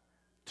God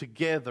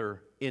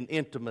together in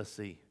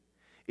intimacy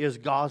is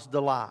God's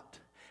delight.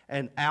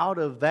 And out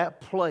of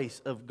that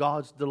place of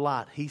God's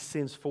delight, he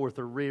sends forth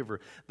a river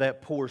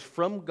that pours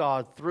from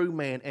God through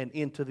man and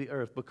into the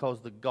earth,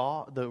 because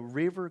the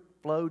river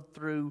flowed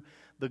through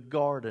the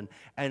garden,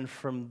 and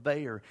from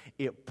there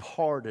it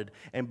parted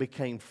and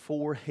became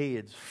four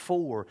heads.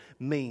 Four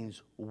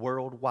means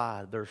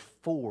worldwide. There's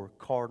four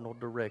cardinal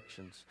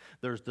directions.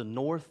 There's the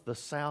north, the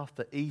south,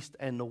 the east,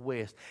 and the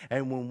west.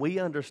 And when we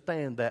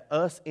understand that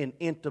us in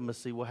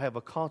intimacy will have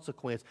a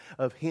consequence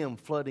of him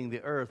flooding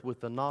the earth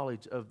with the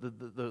knowledge of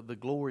the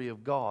glory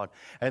of God,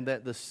 and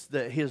that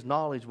his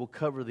knowledge will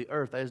cover the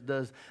earth as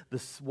does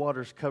the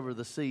waters cover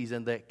the seas,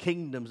 and that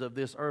kingdoms of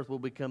this earth will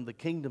become the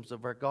kingdoms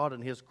of our God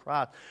and his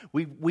Christ,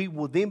 we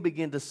will then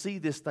begin to see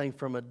this thing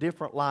from a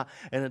different light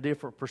and a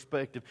different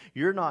perspective.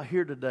 You're not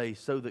here today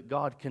so that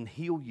God can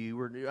heal you,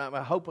 or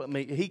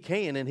he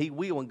can and he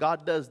will, and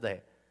God does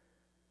that.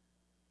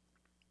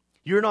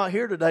 You're not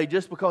here today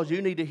just because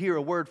you need to hear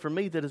a word from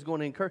me that is going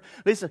to encourage.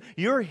 Listen,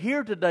 you're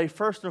here today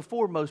first and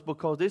foremost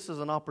because this is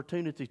an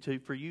opportunity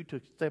for you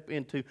to step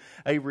into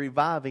a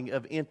reviving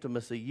of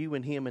intimacy, you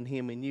and him and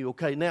him and you.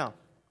 Okay, now,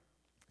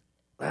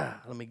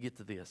 let me get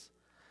to this.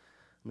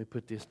 Let me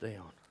put this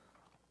down.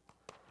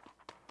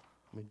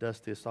 Let me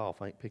dust this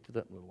off. I ain't picked it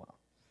up in a little while.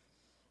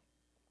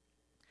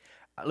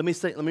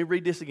 Let me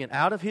read this again.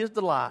 Out of his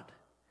delight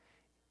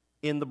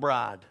in the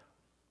bride.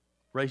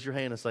 Raise your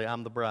hand and say,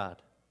 I'm the bride.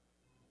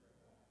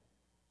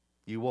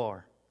 You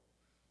are.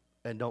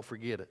 And don't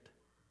forget it.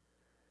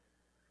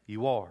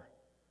 You are.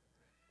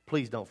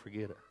 Please don't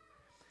forget it.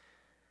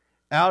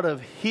 Out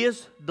of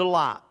his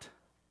delight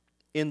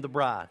in the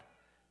bride.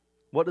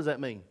 What does that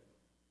mean?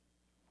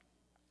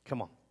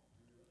 Come on.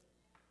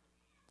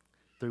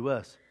 Through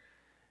us.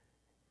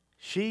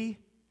 She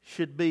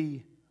should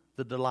be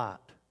the delight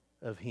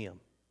of him.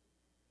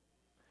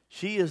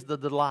 She is the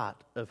delight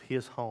of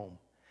his home.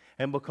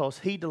 And because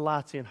he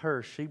delights in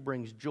her, she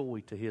brings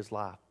joy to his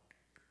life.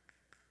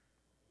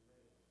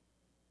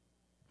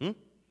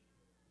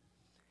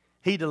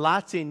 He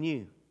delights in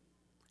you.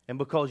 And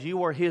because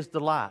you are his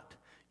delight,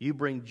 you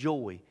bring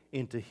joy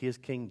into his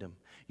kingdom.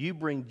 You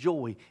bring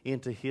joy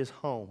into his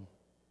home.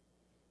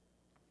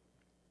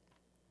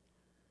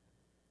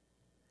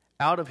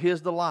 Out of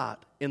his delight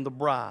in the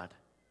bride,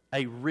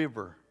 a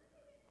river.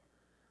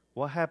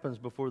 What happens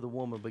before the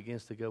woman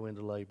begins to go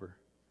into labor?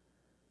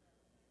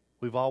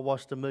 We've all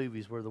watched the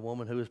movies where the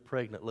woman who is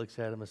pregnant looks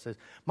at him and says,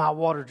 my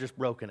water just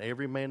broken.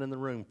 Every man in the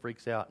room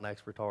freaks out and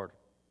acts retarded.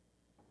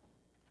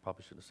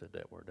 Probably shouldn't have said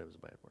that word. That was a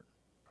bad word.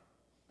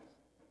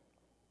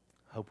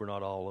 I hope we're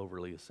not all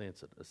overly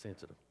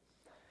sensitive.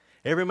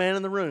 Every man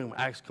in the room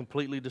acts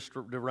completely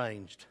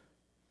deranged.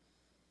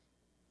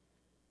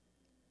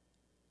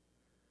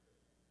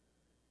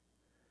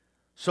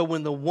 So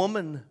when the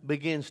woman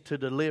begins to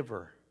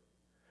deliver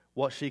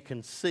what she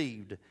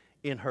conceived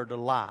in her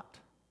delight,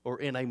 or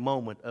in a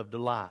moment of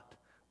delight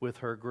with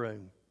her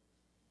groom,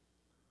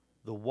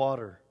 the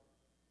water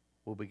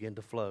will begin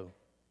to flow.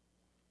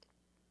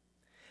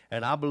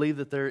 And I believe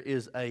that there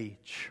is a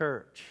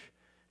church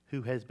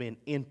who has been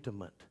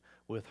intimate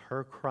with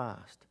her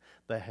Christ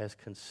that has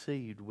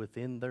conceived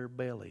within their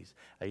bellies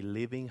a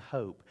living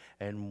hope.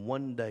 And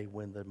one day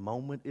when the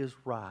moment is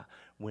right,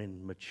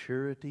 when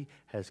maturity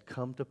has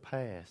come to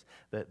pass,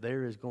 that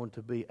there is going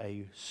to be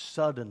a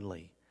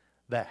suddenly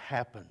that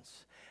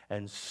happens.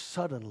 And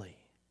suddenly,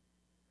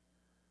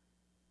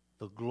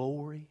 the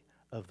glory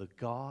of the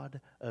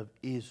God of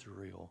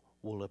Israel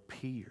will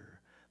appear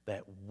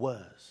that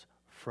was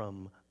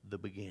from the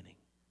beginning.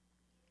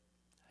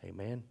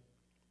 Amen.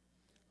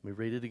 Let me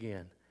read it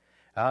again.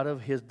 Out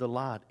of his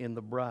delight in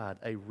the bride,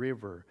 a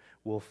river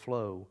will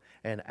flow,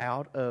 and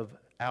out of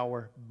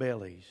our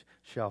bellies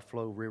shall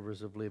flow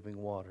rivers of living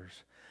waters.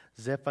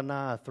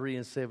 Zephaniah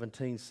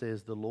 3:17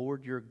 says, the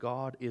Lord your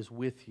God is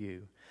with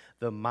you,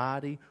 the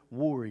mighty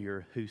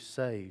warrior who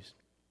saves.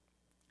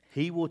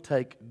 He will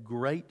take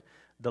great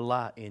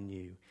delight in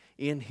you.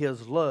 In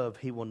his love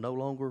he will no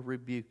longer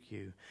rebuke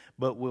you,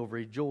 but will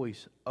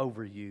rejoice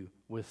over you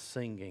with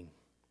singing.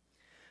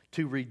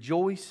 To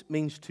rejoice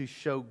means to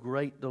show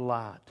great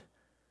delight.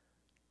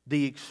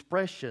 The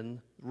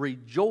expression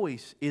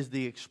rejoice is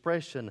the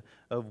expression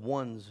of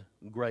one's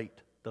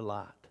great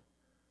delight.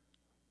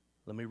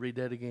 Let me read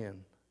that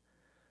again.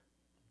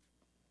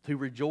 To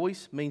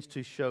rejoice means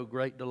to show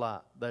great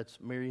delight. That's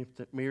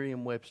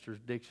Merriam-Webster's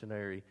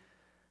dictionary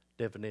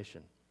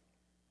definition.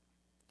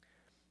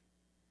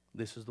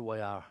 This is the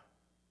way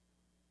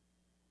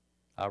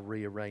I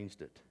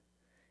rearranged it.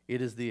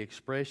 It is the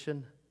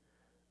expression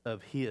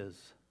of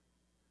his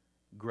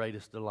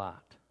greatest delight.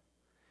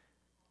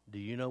 Do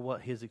you know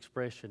what his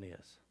expression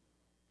is?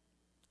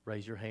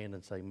 Raise your hand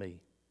and say, me.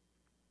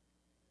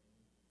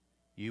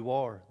 You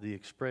are the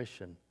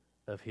expression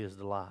of his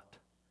delight.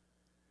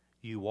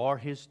 You are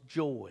his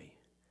joy.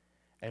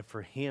 And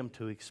for him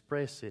to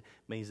express it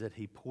means that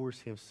he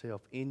pours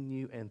himself in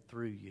you and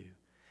through you.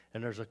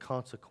 And there's a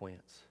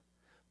consequence.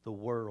 The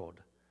world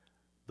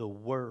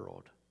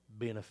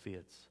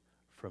benefits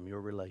from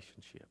your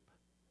relationship.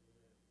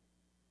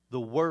 The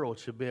world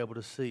should be able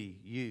to see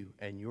you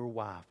and your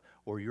wife,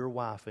 or your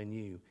wife and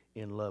you,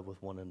 in love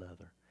with one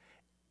another.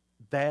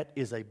 That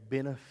is a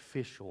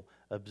beneficial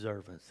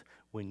observance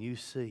when you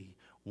see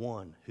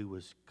one who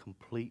was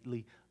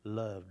completely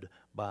loved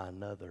by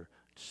another,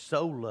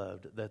 so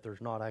loved that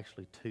there's not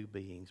actually two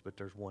beings, but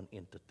there's one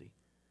entity.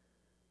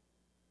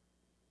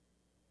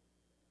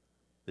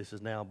 This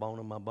is now bone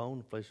of my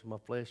bone, flesh of my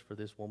flesh, for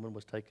this woman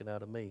was taken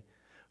out of me.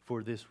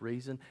 For this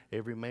reason,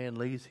 every man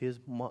leaves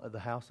the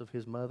house of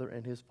his mother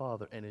and his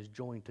father and is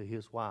joined to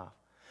his wife.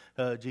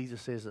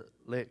 Jesus says,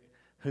 let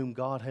whom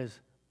God has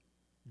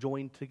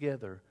joined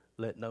together,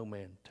 let no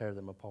man tear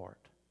them apart.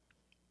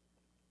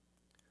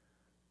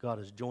 God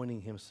is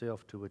joining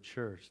himself to a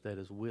church that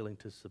is willing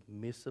to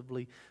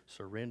submissively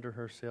surrender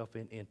herself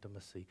in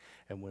intimacy.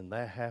 And when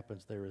that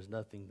happens, there is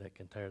nothing that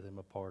can tear them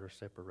apart or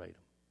separate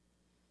them.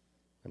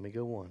 Let me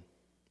go on.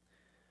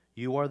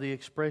 You are the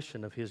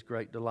expression of his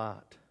great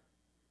delight.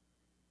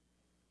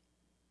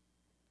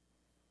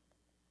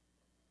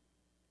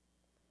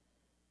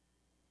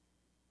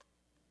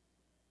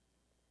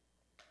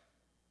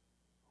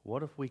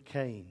 What if we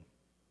came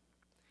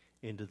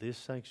into this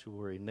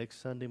sanctuary next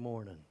Sunday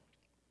morning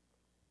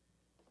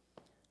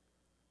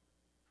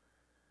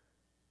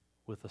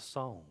with a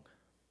song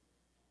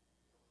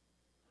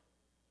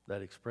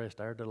that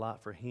expressed our delight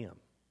for Him.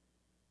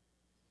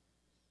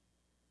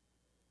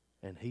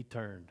 And He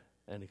turned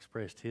and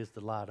expressed His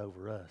delight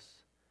over us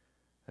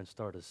and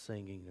started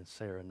singing and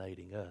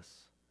serenading us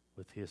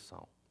with His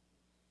song.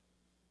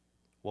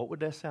 What would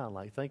that sound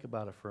like? Think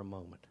about it for a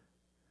moment.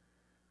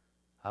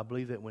 I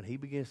believe that when He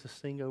begins to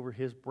sing over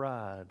His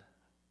bride,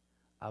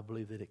 I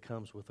believe that it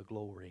comes with a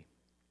glory.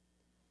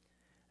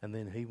 And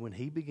then when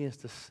He begins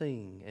to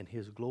sing and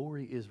His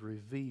glory is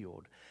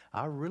revealed,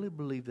 I really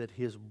believe that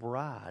His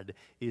bride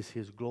is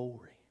His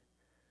glory.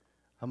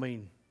 I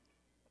mean,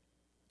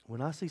 when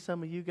I see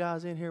some of you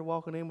guys in here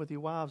walking in with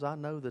your wives, I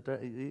know that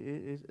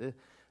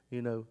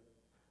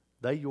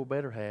they your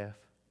better half,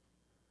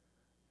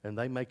 and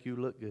they make you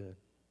look good.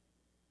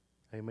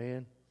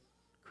 Amen.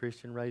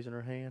 Christian raising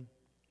her hand.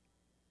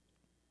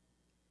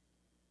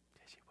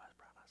 Yeah, she was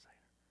probably not saying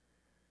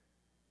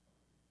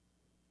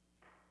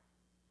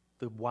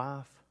her. The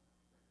wife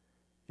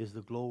is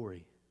the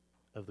glory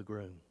of the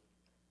groom.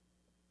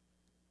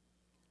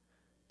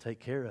 Take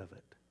care of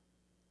it.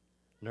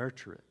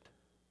 Nurture it.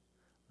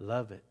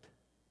 Love it.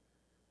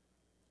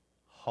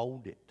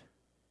 Hold it.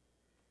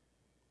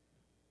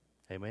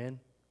 Amen.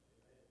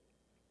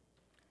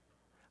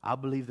 I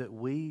believe that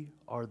we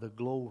are the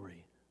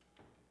glory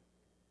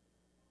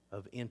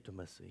of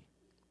intimacy.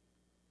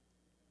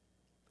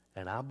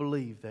 And I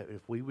believe that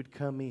if we would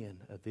come in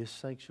at this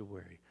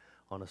sanctuary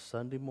on a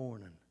Sunday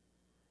morning,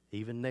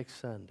 even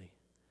next Sunday,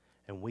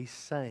 and we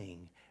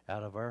sang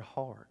out of our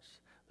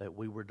hearts that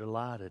we were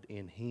delighted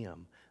in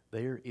Him,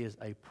 there is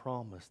a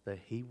promise that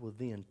He will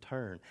then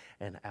turn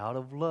and out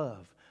of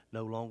love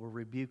no longer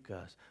rebuke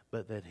us,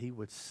 but that He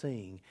would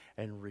sing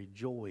and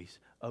rejoice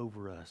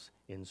over us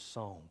in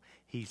song.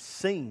 He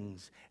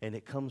sings and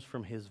it comes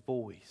from His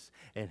voice,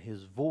 and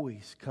His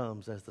voice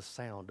comes as the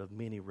sound of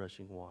many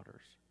rushing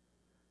waters.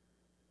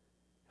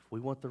 If we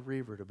want the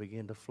river to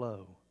begin to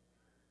flow,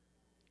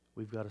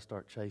 we've got to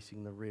start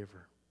chasing the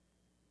river.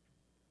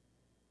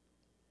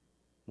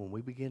 When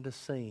we begin to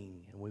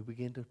sing and we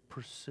begin to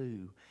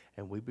pursue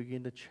and we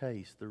begin to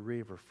chase the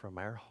river from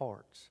our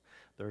hearts,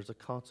 there's a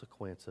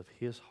consequence of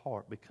His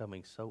heart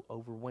becoming so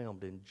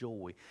overwhelmed in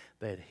joy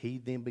that He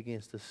then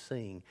begins to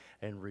sing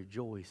and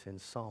rejoice in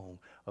song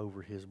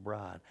over His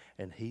bride.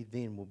 And He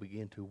then will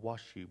begin to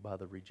wash you by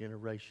the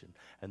regeneration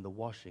and the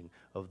washing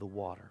of the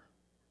water,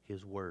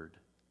 His word.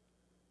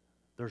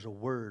 There's a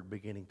word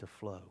beginning to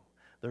flow.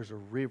 There's a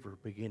river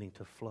beginning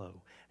to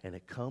flow, and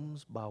it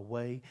comes by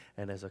way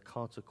and as a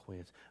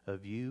consequence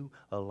of you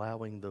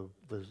allowing the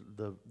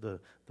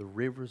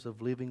rivers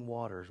of living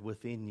waters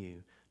within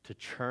you to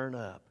churn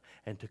up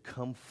and to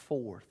come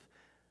forth.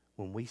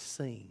 When we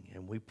sing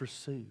and we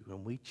pursue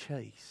and we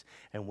chase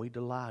and we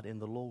delight in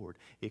the Lord,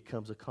 it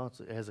comes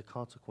as a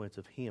consequence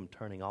of Him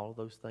turning all of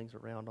those things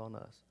around on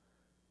us.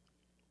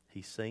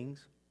 He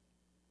sings,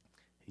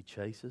 He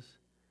chases,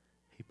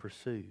 He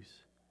pursues.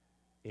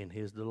 In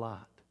His delight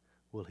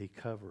will He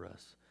cover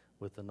us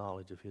with the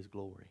knowledge of His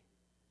glory.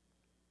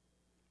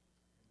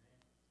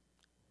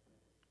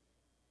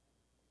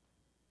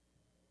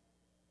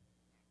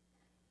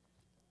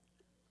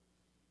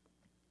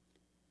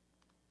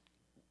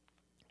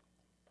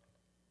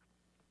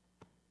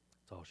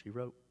 That's all she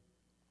wrote.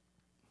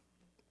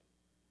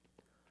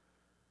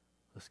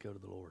 Let's go to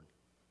the Lord.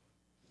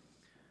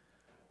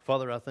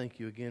 Father, I thank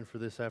You again for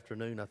this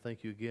afternoon. I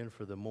thank You again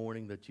for the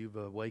morning that You've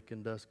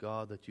awakened us,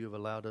 God, that You have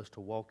allowed us to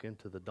walk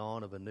into the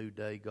dawn of a new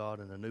day, God,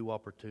 and a new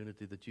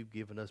opportunity that You've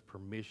given us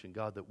permission,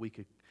 God, that we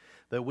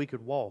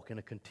could walk in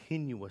a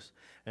continuous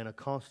and a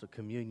constant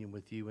communion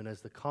with You. And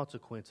as the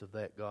consequence of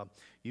that, God,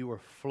 You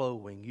are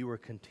flowing. You are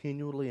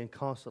continually and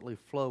constantly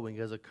flowing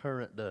as a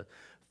current does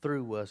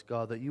through us,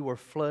 God, that You are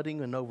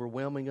flooding and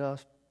overwhelming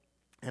us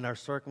and our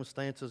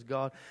circumstances,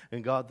 God,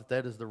 and God,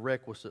 that is the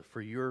requisite for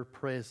Your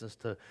presence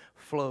to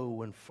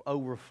flow and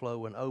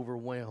overflow and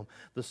overwhelm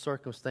the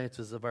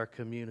circumstances of our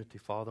community,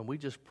 Father. And we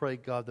just pray,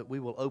 God, that we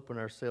will open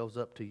ourselves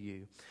up to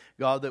You.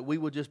 God, that we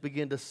will just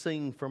begin to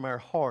sing from our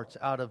hearts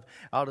out of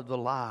the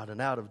light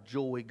and out of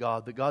joy,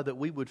 God. That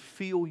we would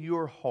feel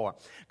Your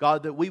heart.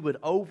 God, that we would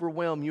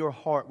overwhelm Your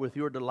heart with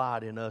Your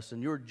delight in us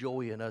and Your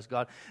joy in us,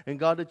 God. And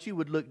God, that You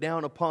would look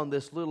down upon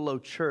this little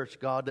old church,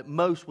 God, that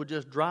most would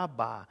just drive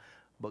by.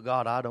 But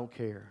God, I don't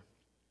care.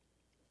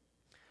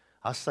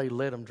 I say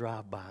let them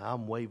drive by.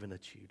 I'm waving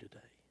at you today.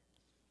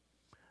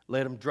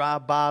 Let them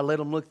drive by. Let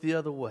them look the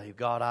other way.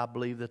 God, I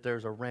believe that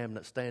there's a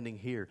remnant standing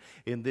here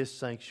in this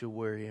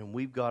sanctuary, and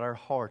we've got our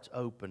hearts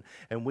open,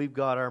 and we've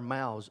got our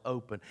mouths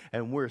open,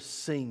 and we're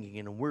singing,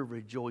 and we're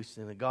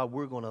rejoicing. And God,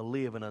 we're going to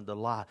live in a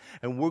delight,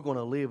 and we're going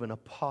to live in a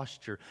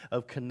posture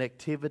of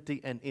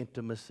connectivity and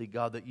intimacy,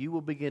 God, that You will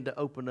begin to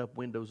open up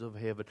windows of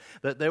heaven,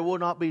 that there will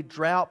not be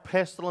drought,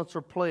 pestilence,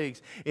 or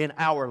plagues in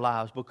our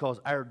lives, because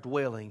our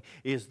dwelling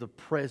is the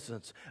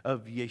presence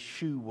of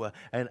Yeshua,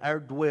 and our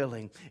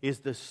dwelling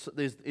is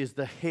is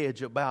the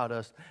hedge about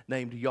us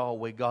named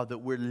Yahweh, God, that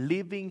we're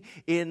living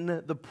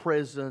in the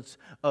presence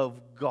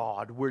of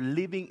God. We're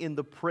living in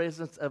the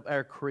presence of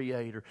our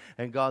Creator.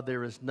 And God,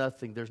 there is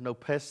nothing. There's no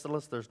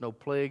pestilence. There's no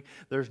plague.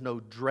 There's no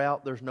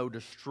drought. There's no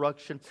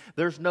destruction.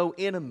 There's no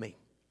enemy.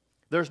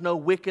 There's no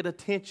wicked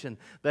attention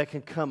that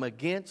can come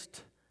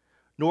against,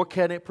 nor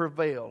can it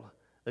prevail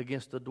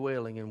against the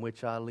dwelling in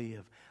which I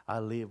live. I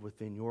live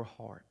within your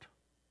heart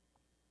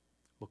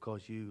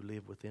because you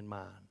live within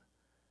mine.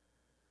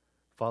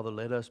 Father,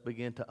 let us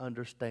begin to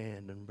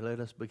understand and let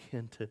us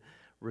begin to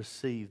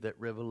receive that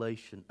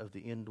revelation of the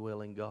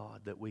indwelling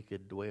God, that we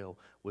could dwell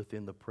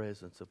within the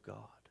presence of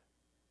God.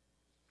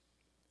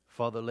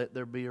 Father, let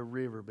there be a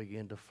river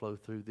begin to flow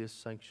through this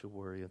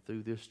sanctuary and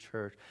through this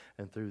church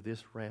and through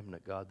this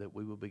remnant, God, that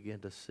we will begin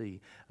to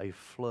see a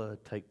flood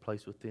take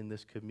place within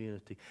this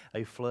community.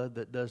 A flood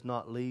that does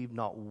not leave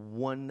not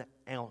 1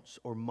 ounce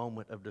or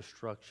moment of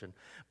destruction,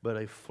 but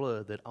a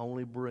flood that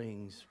only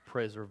brings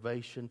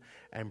preservation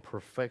and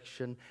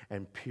perfection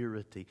and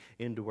purity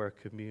into our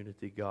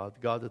community, God.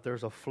 God, that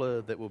there's a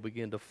flood that will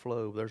begin to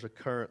flow. There's a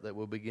current that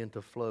will begin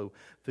to flow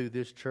through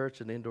this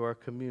church and into our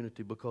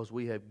community because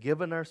we have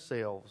given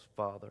ourselves,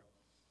 Father.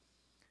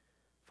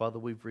 Father,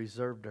 we've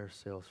reserved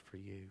ourselves for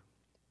you.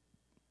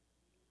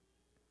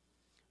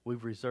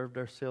 We've reserved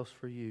ourselves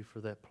for you, for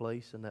that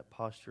place and that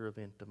posture of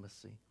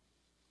intimacy.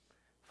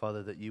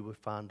 Father, that you would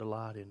find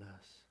delight in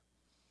us.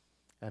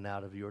 And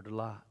out of your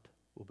delight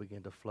will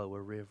begin to flow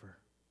a river.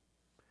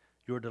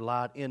 Your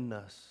delight in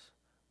us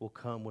will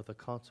come with a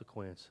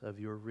consequence of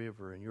your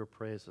river and your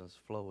presence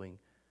flowing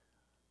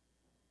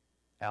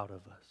out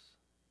of us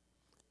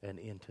and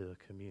into a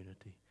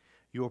community.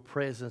 Your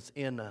presence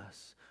in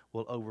us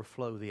will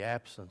overflow the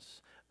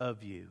absence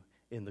of you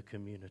in the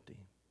community.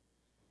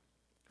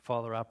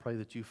 Father, I pray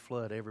that you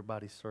flood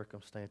everybody's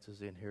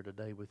circumstances in here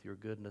today with your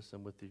goodness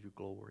and with your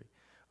glory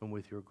and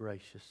with your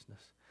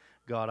graciousness.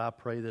 God, I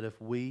pray that if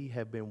we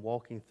have been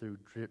walking through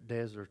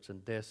deserts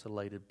and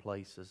desolated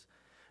places,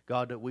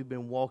 God, that we've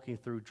been walking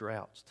through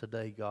droughts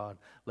today, God,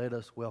 let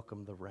us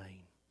welcome the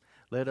rain.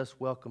 Let us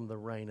welcome the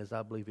rain, as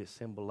I believe it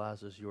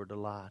symbolizes your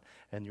delight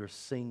and your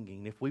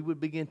singing. If we would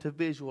begin to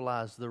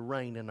visualize the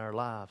rain in our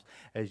lives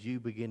as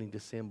you beginning to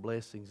send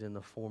blessings in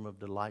the form of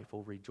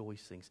delightful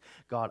rejoicings,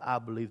 God, I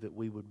believe that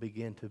we would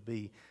begin to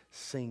be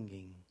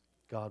singing.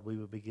 God, we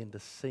would begin to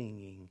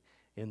singing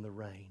in the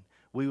rain.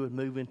 We would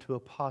move into a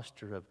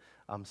posture of,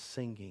 I'm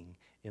singing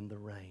in the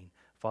rain.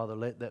 Father,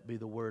 let that be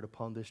the word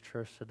upon this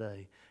church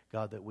today,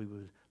 God, that we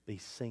would be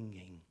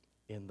singing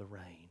in the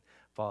rain.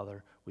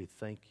 Father, we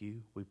thank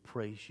you, we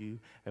praise you,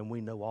 and we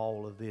know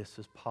all of this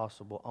is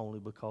possible only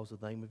because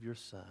of the name of your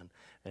Son.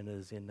 And it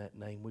is in that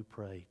name we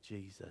pray,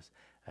 Jesus.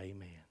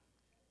 Amen.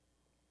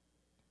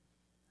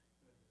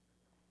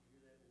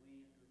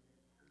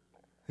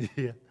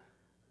 Yeah.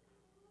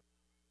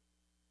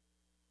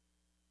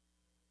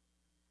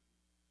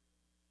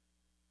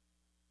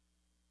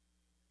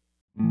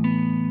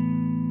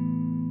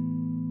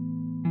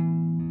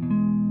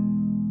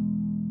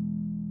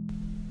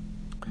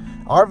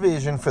 Our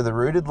vision for the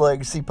Rooted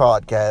Legacy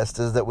podcast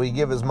is that we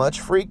give as much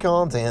free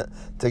content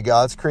to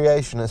God's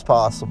creation as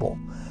possible.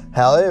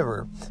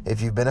 However,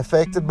 if you've been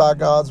affected by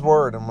God's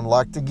Word and would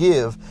like to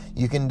give,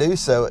 you can do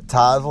so at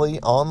Tithely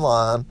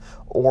online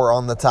or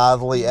on the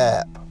Tithely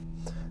app.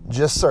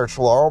 Just search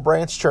Laurel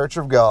Branch Church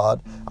of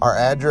God. Our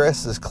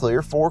address is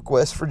Clear Fork,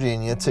 West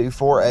Virginia,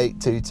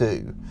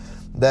 24822.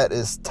 That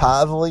is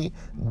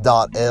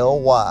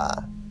tithely.ly,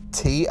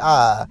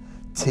 TITHE.ly.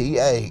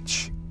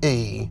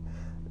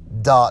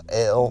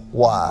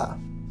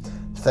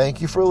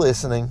 Thank you for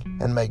listening,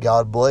 and may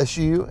God bless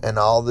you and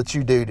all that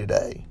you do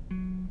today.